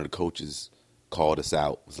gym, one of the coaches called us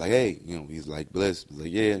out. Was like, hey, he's like, Bliss. He's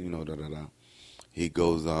like, yeah, da-da-da. He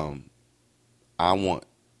goes, I want,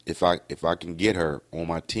 if I can get her on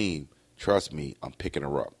my team, trust me, I'm picking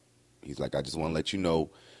her up. He's like, I just want to let you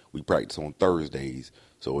know we practice on Thursdays.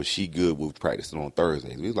 So is she good with practicing on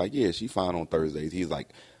Thursdays? He's like, yeah, she fine on Thursdays. He's like,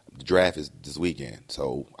 the draft is this weekend.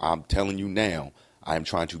 So I'm telling you now, I'm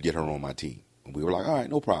trying to get her on my team. And we were like, all right,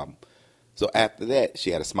 no problem. So after that,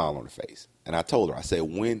 she had a smile on her face. And I told her, I said,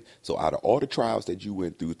 so out of all the trials that you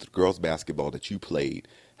went through girls basketball that you played,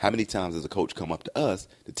 how many times does a coach come up to us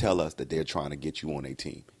to tell us that they're trying to get you on a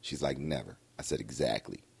team? She's like, never. I said,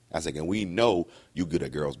 exactly. I said, and we know you good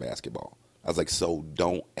at girls basketball. I was like, so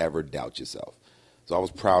don't ever doubt yourself. So I was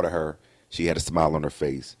proud of her. She had a smile on her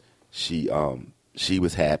face. She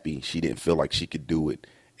was happy. She didn't feel like she could do it.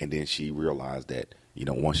 And then she realized that,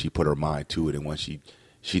 once she put her mind to it and once she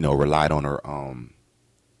relied on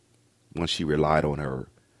her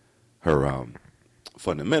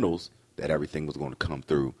fundamentals, that everything was going to come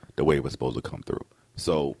through the way it was supposed to come through.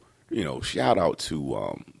 So, shout out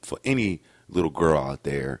to for any little girl out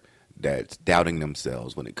there that's doubting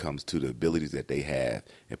themselves when it comes to the abilities that they have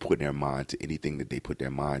and putting their mind to anything that they put their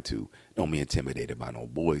mind to. Don't be intimidated by no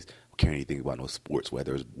boys. Don't care anything about no sports,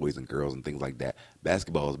 whether it's boys and girls and things like that.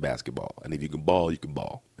 Basketball is basketball. And if you can ball, you can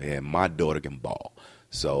ball. And my daughter can ball.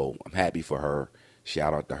 So I'm happy for her.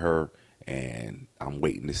 Shout out to her. And I'm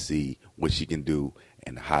waiting to see what she can do.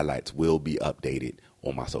 And the highlights will be updated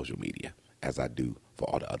on my social media as I do for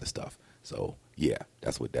all the other stuff. So, yeah,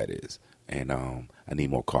 that's what that is. And I need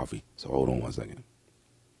more coffee. So hold on one second.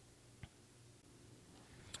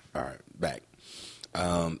 All right, back.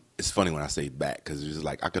 It's funny when I say back because it's just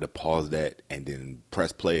like I could have paused that and then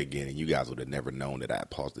press play again, and you guys would have never known that I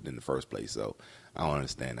paused it in the first place. So I don't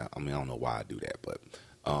understand that. I mean, I don't know why I do that, but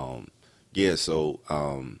yeah. So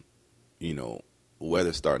you know,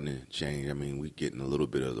 weather's starting to change. I mean, we're getting a little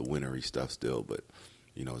bit of the wintry stuff still, but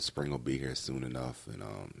you know, spring will be here soon enough, and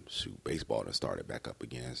baseball has started back up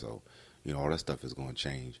again. So you know, all that stuff is going to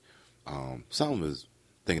change. Something I was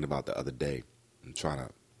thinking about the other day and trying to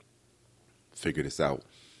figure this out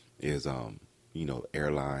is, you know,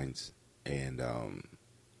 airlines and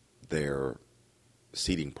their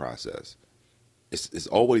seating process. It's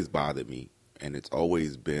always bothered me, and it's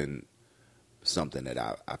always been something that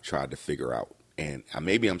I've tried to figure out. And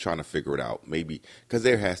maybe I'm trying to figure it out, maybe because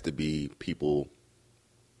there has to be people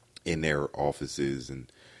in their offices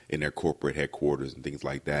and in their corporate headquarters and things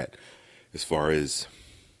like that, as far as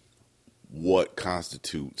what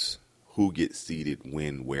constitutes who gets seated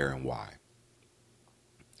when, where, and why.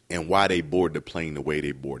 And why they board the plane the way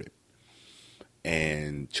they board it.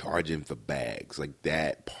 And charging for bags. Like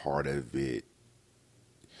that part of it.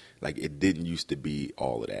 Like it didn't used to be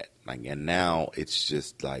all of that. Like, and now it's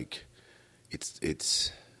just like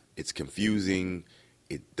it's confusing.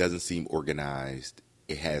 It doesn't seem organized.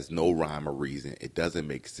 It has no rhyme or reason. It doesn't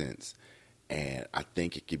make sense. And I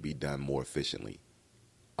think it could be done more efficiently.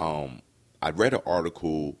 I read an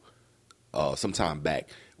article some time back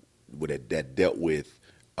that dealt with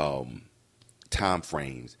time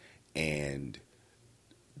frames and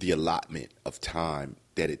the allotment of time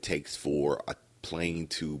that it takes for a plane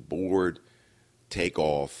to board, take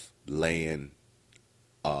off, land,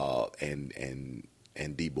 and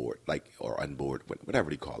deboard, like, or unboard, whatever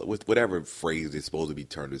they call it, with whatever phrase is supposed to be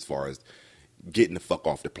turned as far as getting the fuck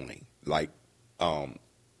off the plane. Like,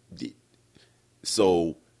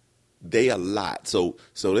 so they allot, so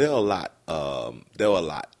they'll allot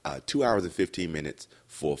 2 hours and 15 minutes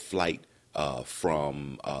for a flight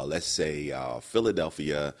from let's say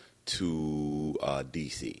Philadelphia to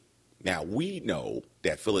DC. Now we know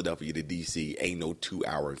that Philadelphia to DC ain't no 2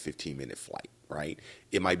 hour and 15-minute flight, right?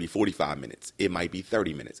 It might be 45 minutes. It might be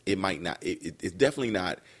 30 minutes. It might not. It's definitely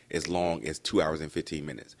not as long as 2 hours and 15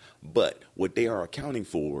 minutes. But what they are accounting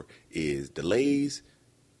for is delays,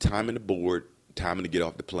 timing the board, timing to get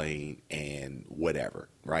off the plane, and whatever,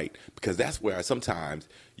 right? Because that's where sometimes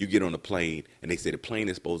you get on a plane and they say the plane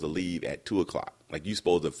is supposed to leave at 2 o'clock. Like you're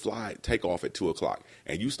supposed to take off at 2 o'clock,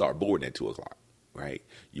 and you start boarding at 2 o'clock, right?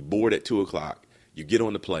 You board at 2 o'clock, you get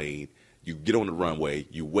on the plane, you get on the runway,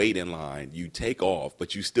 you wait in line, you take off,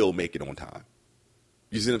 but you still make it on time.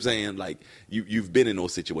 You see what I'm saying? Like you've been in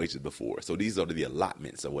those situations before. So these are the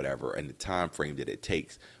allotments or whatever and the time frame that it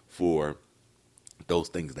takes for those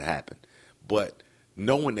things to happen. But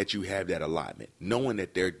knowing that you have that allotment, knowing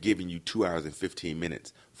that they're giving you 2 hours and 15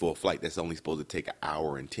 minutes for a flight that's only supposed to take an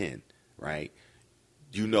hour and 10, right?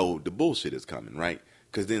 You know the bullshit is coming, right?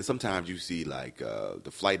 Because then sometimes you see like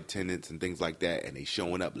the flight attendants and things like that, and they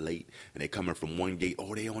showing up late, and they coming from one gate.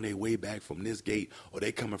 Oh, they on their way back from this gate, or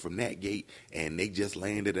they coming from that gate, and they just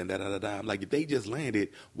landed, and da-da-da-da. I'm like, if they just landed,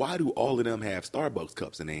 why do all of them have Starbucks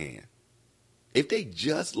cups in their hand? If they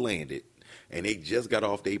just landed, and they just got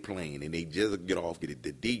off their plane, and they just get off the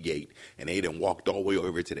D gate, and they done walked all the way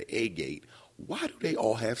over to the A gate, why do they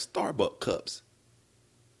all have Starbucks cups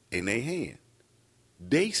in their hand?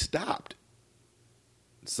 They stopped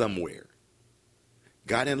somewhere,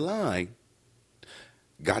 got in line,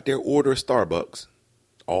 got their order of Starbucks,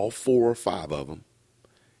 all 4 or 5 of them,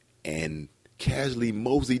 and casually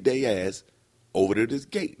moseyed their ass over to this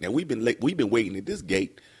gate. Now we've been waiting at this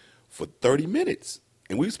gate for 30 minutes,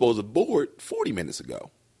 and we were supposed to board 40 minutes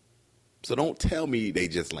ago. So don't tell me they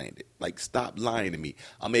just landed. Like, stop lying to me.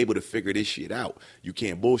 I'm able to figure this shit out. You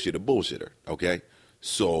can't bullshit a bullshitter, okay?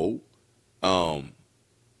 So,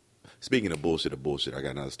 speaking of bullshit, I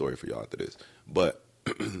got another story for y'all after this. But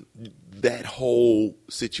that whole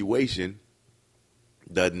situation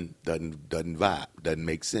doesn't vibe, doesn't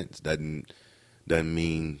make sense, doesn't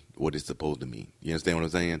mean what it's supposed to mean. You understand what I'm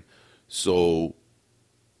saying? So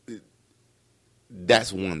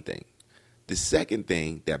that's one thing. The second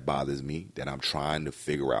thing that bothers me that I'm trying to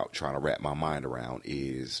figure out, trying to wrap my mind around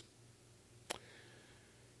is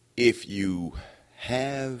if you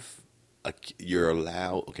have you're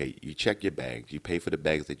allowed, okay, you check your bags, you pay for the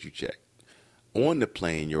bags that you check. On the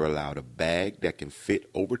plane, you're allowed a bag that can fit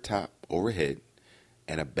over top, overhead,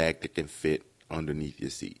 and a bag that can fit underneath your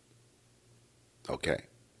seat. Okay.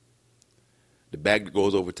 The bag that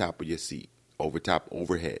goes over top of your seat, over top,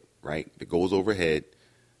 overhead, right? That goes overhead.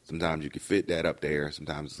 Sometimes you can fit that up there.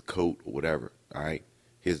 Sometimes it's a coat or whatever. All right.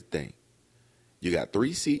 Here's the thing. You got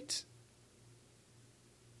 3 seats,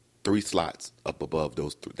 3 slots up above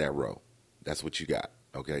that row. That's what you got.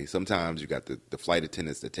 Okay. Sometimes you got the flight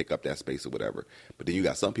attendants that take up that space or whatever. But then you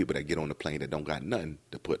got some people that get on the plane that don't got nothing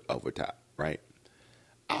to put over top, right?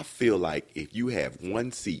 I feel like if you have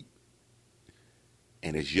 1 seat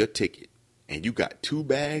and it's your ticket and you got 2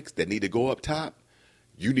 bags that need to go up top,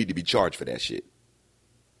 you need to be charged for that shit.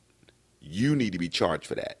 You need to be charged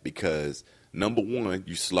for that because, number one,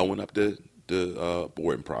 you're slowing up the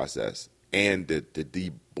boarding process and the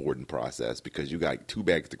deboarding process because you got 2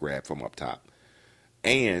 bags to grab from up top.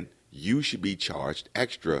 And you should be charged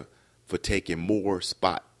extra for taking more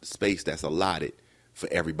space that's allotted for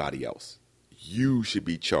everybody else. You should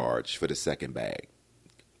be charged for the second bag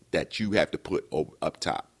that you have to put up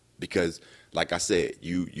top because, like I said,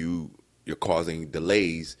 you're causing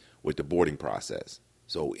delays with the boarding process.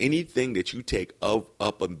 So anything that you take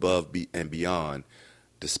up above and beyond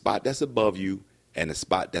the spot that's above you and the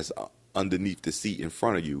spot that's underneath the seat in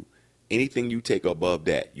front of you, anything you take above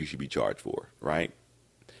that, you should be charged for, right?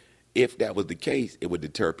 If that was the case, it would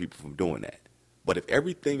deter people from doing that. But if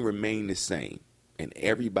everything remained the same and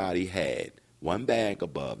everybody had 1 bag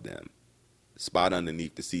above them, spot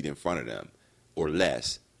underneath the seat in front of them, or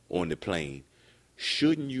less on the plane,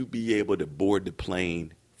 shouldn't you be able to board the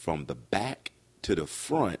plane from the back to the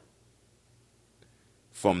front,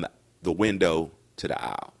 from the window to the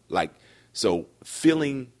aisle? Like, so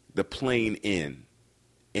filling the plane in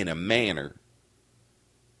a manner,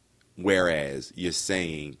 whereas you're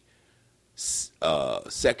saying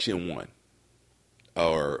section 1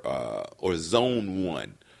 or zone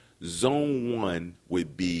 1. Zone 1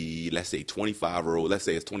 would be, let's say 25 rows. Let's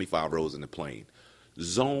say it's 25 rows in the plane.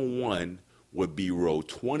 Zone 1 would be row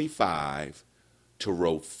 25 to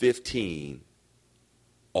row 15,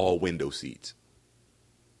 all window seats.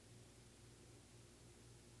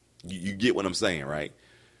 You get what I'm saying, right?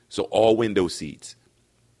 So all window seats.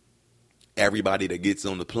 Everybody that gets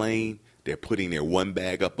on the plane, they're putting their 1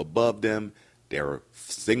 bag up above them. They're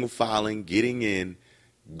single filing, getting in,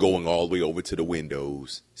 going all the way over to the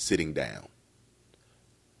windows, sitting down.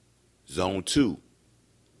 Zone 2,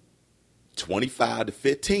 25 to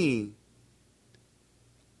 15,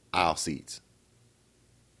 aisle seats.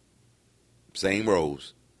 Same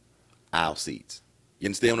rows, aisle seats. You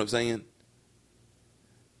understand what I'm saying?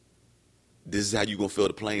 This is how you're going to fill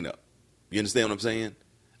the plane up. You understand what I'm saying?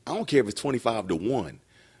 I don't care if it's 25 to 1.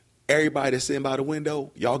 Everybody that's sitting by the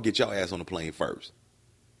window, y'all get your ass on the plane first.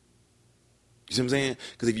 You see what I'm saying?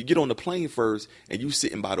 Because if you get on the plane first and you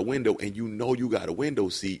sitting by the window and you know you got a window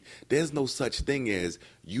seat, there's no such thing as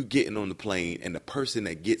you getting on the plane and the person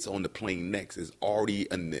that gets on the plane next is already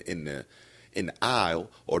in the aisle,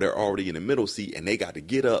 or they're already in the middle seat and they got to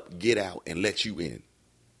get up, get out, and let you in.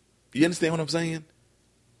 You understand what I'm saying?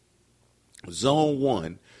 Zone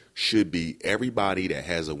 1 should be everybody that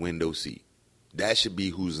has a window seat. That should be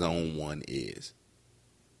who zone 1 is.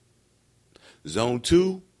 Zone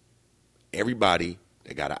 2, everybody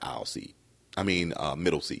that got an aisle seat.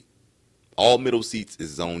 Middle seat. All middle seats is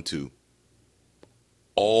zone 2.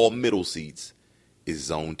 All middle seats is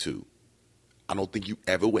zone 2. I don't think you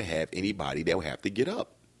ever would have anybody that would have to get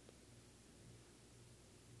up.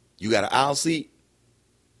 You got an aisle seat,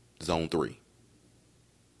 zone 3.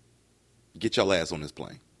 Get your ass on this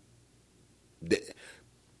plane.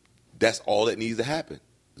 That's all that needs to happen.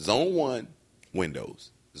 Zone 1,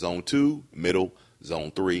 windows. Zone 2, middle.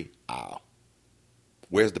 Zone 3, aisle.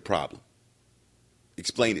 Where's the problem?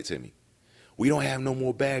 Explain it to me. We don't have no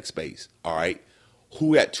more bag space. All right.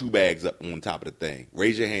 Who got 2 bags up on top of the thing?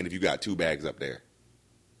 Raise your hand if you got 2 bags up there.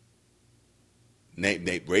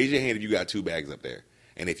 Nate, raise your hand if you got 2 bags up there.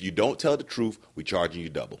 And if you don't tell the truth, we're charging you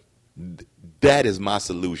double. That is my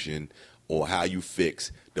solution on how you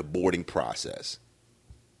fix the boarding process.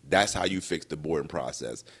 That's how you fix the boarding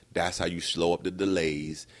process. That's how you slow up the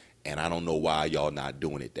delays. And I don't know why y'all not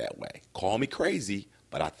doing it that way. Call me crazy,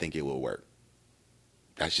 but I think it will work.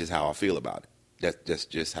 That's just how I feel about it. That's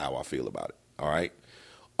just how I feel about it. All right.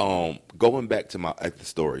 Going back to the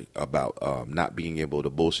story about not being able to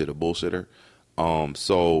bullshit a bullshitter.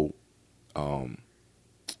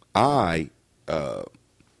 I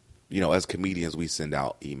as comedians, we send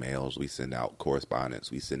out emails, we send out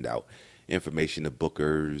correspondence, we send out information to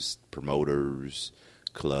bookers, promoters,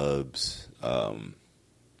 clubs,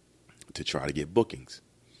 to try to get bookings.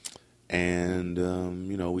 And,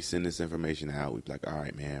 we send this information out. We be like, all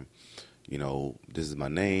right, man, this is my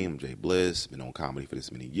name, I'm Jay Bliss. Been on comedy for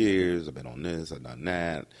this many years. I've been on this, I've done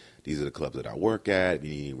that. These are the clubs that I work at. If you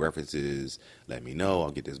need any references, let me know.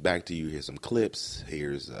 I'll get this back to you. Here's some clips.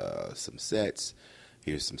 Here's some sets.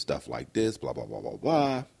 Here's some stuff like this, blah, blah, blah, blah,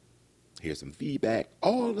 blah. Here's some feedback.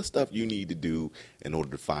 All the stuff you need to do in order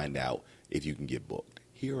to find out if you can get booked.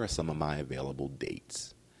 Here are some of my available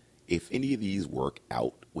dates. If any of these work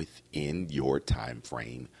out within your time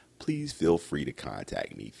frame, please feel free to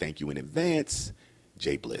contact me. Thank you in advance,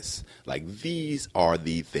 Jay Bliss. Like, these are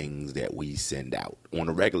the things that we send out on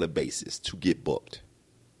a regular basis to get booked.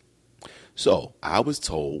 So I was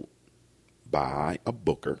told by a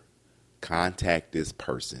booker, contact this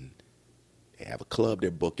person. They have a club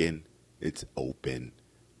they're booking. It's open.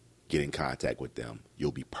 Get in contact with them.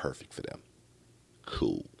 You'll be perfect for them.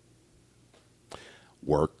 Cool.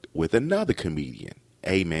 Worked with another comedian.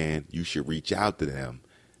 Hey, man, you should reach out to them.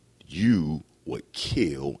 You would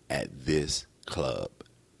kill at this club.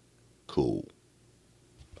 Cool.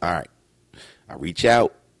 All right. I reach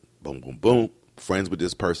out. Boom, boom, boom. Friends with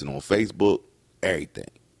this person on Facebook. Everything.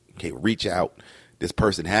 Okay, reach out. This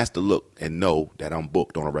person has to look and know that I'm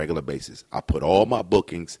booked on a regular basis. I put all my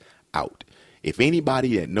bookings out. If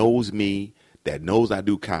anybody that knows me, that knows I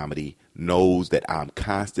do comedy, knows that I'm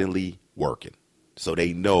constantly working. So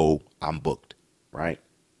they know I'm booked, right?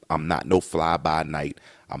 I'm not no fly-by-night.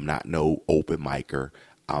 I'm not no open micer.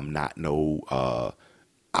 I'm not no,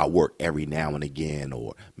 I work every now and again,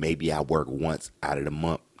 or maybe I work once out of the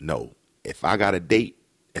month. No. If I got a date,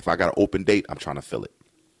 if I got an open date, I'm trying to fill it.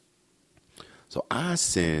 So I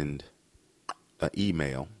send an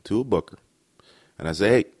email to a booker, and I say,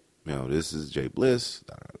 hey, this is Jay Bliss.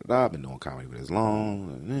 I've been doing comedy for this long,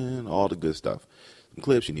 and all the good stuff. Some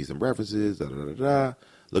clips, you need some references.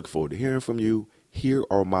 Looking forward to hearing from you. Here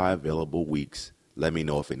are my available weeks. Let me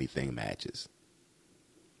know if anything matches.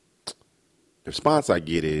 The response I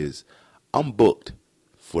get is, I'm booked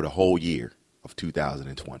for the whole year of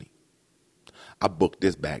 2020. I booked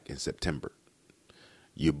this back in September.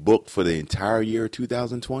 You booked for the entire year of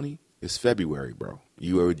 2020? It's February, bro.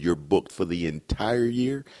 You're booked for the entire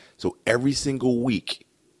year. So every single week,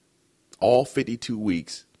 all 52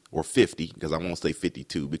 weeks, or 50, because I won't say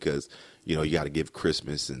 52, because, you got to give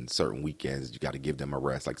Christmas and certain weekends, you got to give them a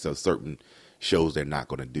rest. Like, so certain shows they're not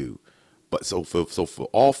going to do. But so for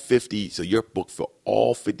all 50, so you're booked for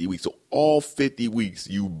all 50 weeks. So all 50 weeks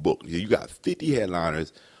you booked. You got 50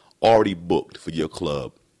 headliners already booked for your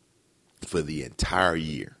club for the entire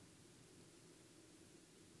year.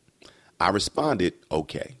 I responded,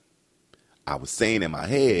 okay. I was saying in my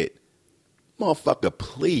head, motherfucker,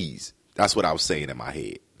 please. That's what I was saying in my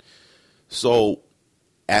head. So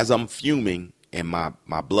as I'm fuming and my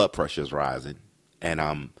blood pressure is rising and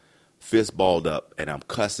I'm fist balled up and I'm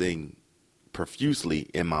cussing profusely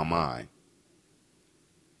in my mind,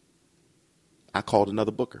 I called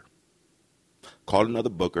another booker.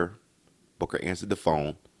 Booker answered the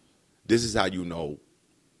phone. This is how you know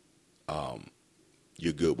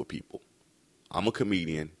you're good with people. I'm a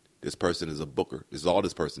comedian. This person is a booker. This is all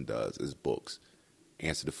this person does is books.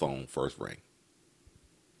 Answer the phone, first ring.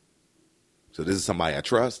 So this is somebody I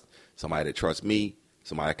trust, somebody that trusts me,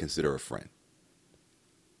 somebody I consider a friend.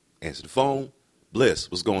 Answer the phone.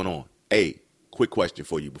 Bliss, what's going on? Hey, quick question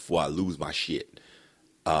for you before I lose my shit.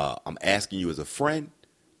 I'm asking you as a friend,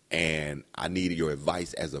 and I need your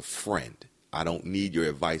advice as a friend. I don't need your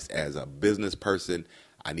advice as a business person.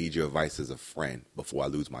 I need your advice as a friend before I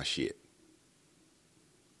lose my shit.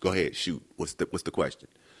 Go ahead, shoot. What's the question?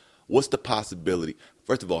 What's the possibility?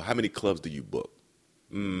 First of all, how many clubs do you book?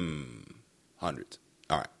 Hundreds.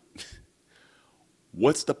 All right.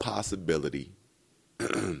 What's the possibility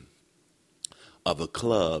of a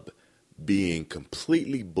club being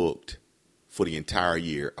completely booked for the entire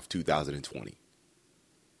year of 2020?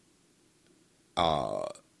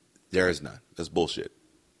 There is none. That's bullshit.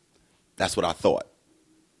 That's what I thought.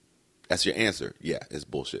 That's your answer. Yeah, it's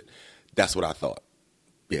bullshit. That's what I thought.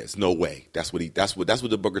 Yeah, it's no way. That's what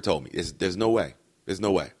the booker told me. There's no way. There's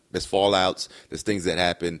no way. There's fallouts. There's things that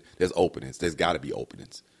happen. There's openings. There's got to be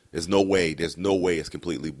openings. There's no way it's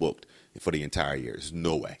completely booked for the entire year. There's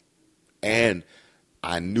no way. And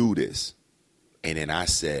I knew this. And then I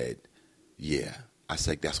said, yeah. I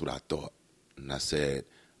said, that's what I thought. And I said,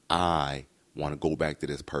 I want to go back to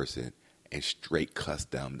this person and straight cuss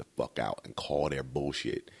them the fuck out and call their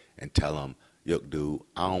bullshit and tell them look, dude,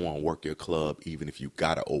 I don't want to work your club even if you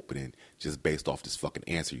got an opening just based off this fucking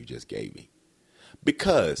answer you just gave me.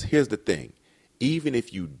 Because here's the thing. Even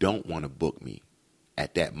if you don't want to book me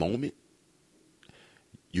at that moment,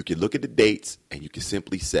 you can look at the dates and you can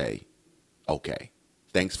simply say, okay,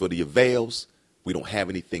 thanks for the avails. We don't have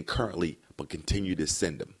anything currently, but continue to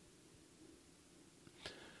send them.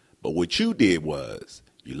 But what you did was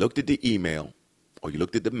you looked at the email or you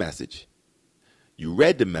looked at the message, you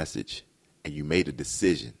read the message, and you made a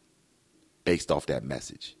decision based off that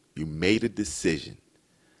message. You made a decision.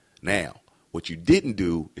 Now, what you didn't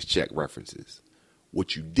do is check references.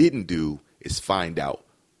 What you didn't do is find out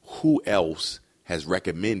who else has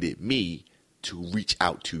recommended me to reach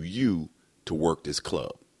out to you to work this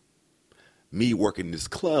club. Me working this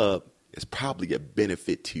club is probably a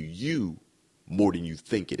benefit to you more than you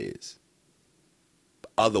think it is.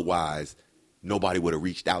 Otherwise, nobody would have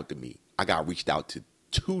reached out to me. I got reached out to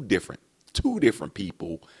two different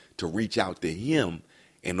people to reach out to him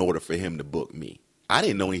in order for him to book me. I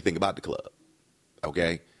didn't know anything about the club,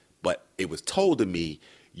 okay? But it was told to me,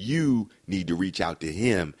 you need to reach out to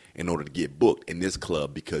him in order to get booked in this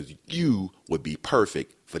club because you would be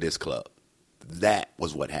perfect for this club. That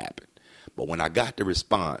was what happened. But when I got the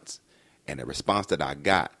response, and the response that I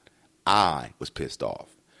got, I was pissed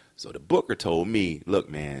off. So the booker told me, look,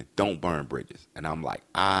 man, don't burn bridges. And I'm like,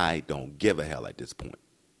 I don't give a hell at this point.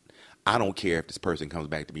 I don't care if this person comes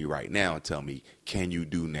back to me right now and tell me, can you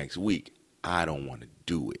do next week? I don't want to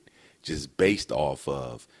do it. Just based off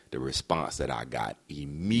of the response that I got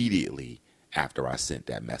immediately after I sent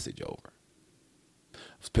that message over.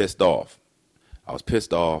 I was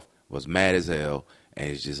pissed off. Was mad as hell. And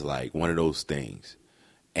it's just like one of those things.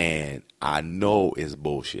 And I know it's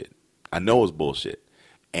bullshit.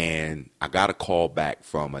 And I got a call back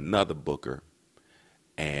from another booker.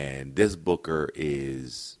 And this booker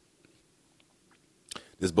is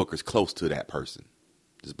close to that person.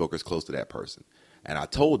 And I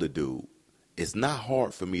told the dude, it's not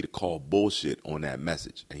hard for me to call bullshit on that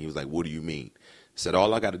message. And he was like, what do you mean? I said,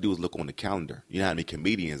 all I got to do is look on the calendar. You know how many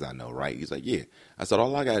comedians I know, right? He's like, yeah. I said,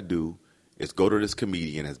 all I got to do is go to this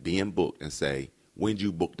comedian that's being booked and say, when'd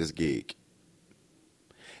you book this gig?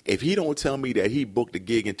 If he don't tell me that he booked a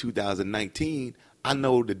gig in 2019, I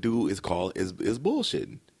know the dude is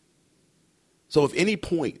bullshitting. So if any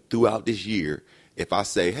point throughout this year, if I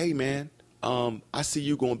say, hey, man, I see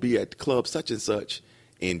you going to be at the club such and such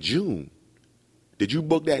in June. Did you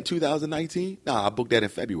book that in 2019? Nah, I booked that in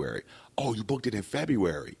February. Oh, you booked it in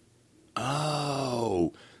February.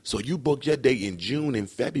 Oh, so you booked your date in June and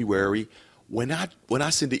February when I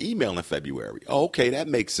send the email in February. Oh, okay, that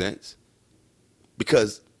makes sense.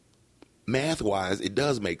 Because math-wise, it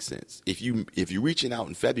does make sense. If you're reaching out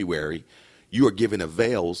in February, you are giving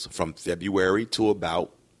avails from February to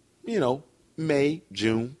about, May,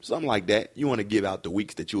 June, something like that. You want to give out the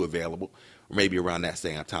weeks that you're available, or maybe around that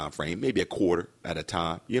same time frame, maybe a quarter at a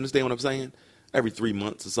time. You understand what I'm saying? Every 3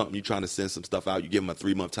 months or something, you're trying to send some stuff out. You give them a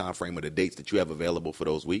 3-month time frame of the dates that you have available for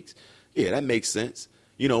those weeks. Yeah, that makes sense.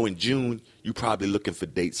 In June, you're probably looking for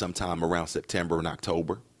dates sometime around September and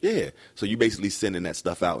October. Yeah, so you basically sending that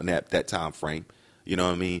stuff out in that time frame. You know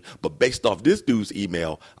what I mean? But based off this dude's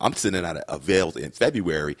email, I'm sending out avails in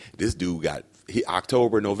February. This dude got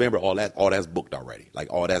October, November, all that's booked already.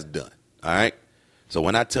 Like all that's done. All right. So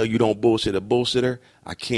when I tell you don't bullshit a bullshitter, I can't.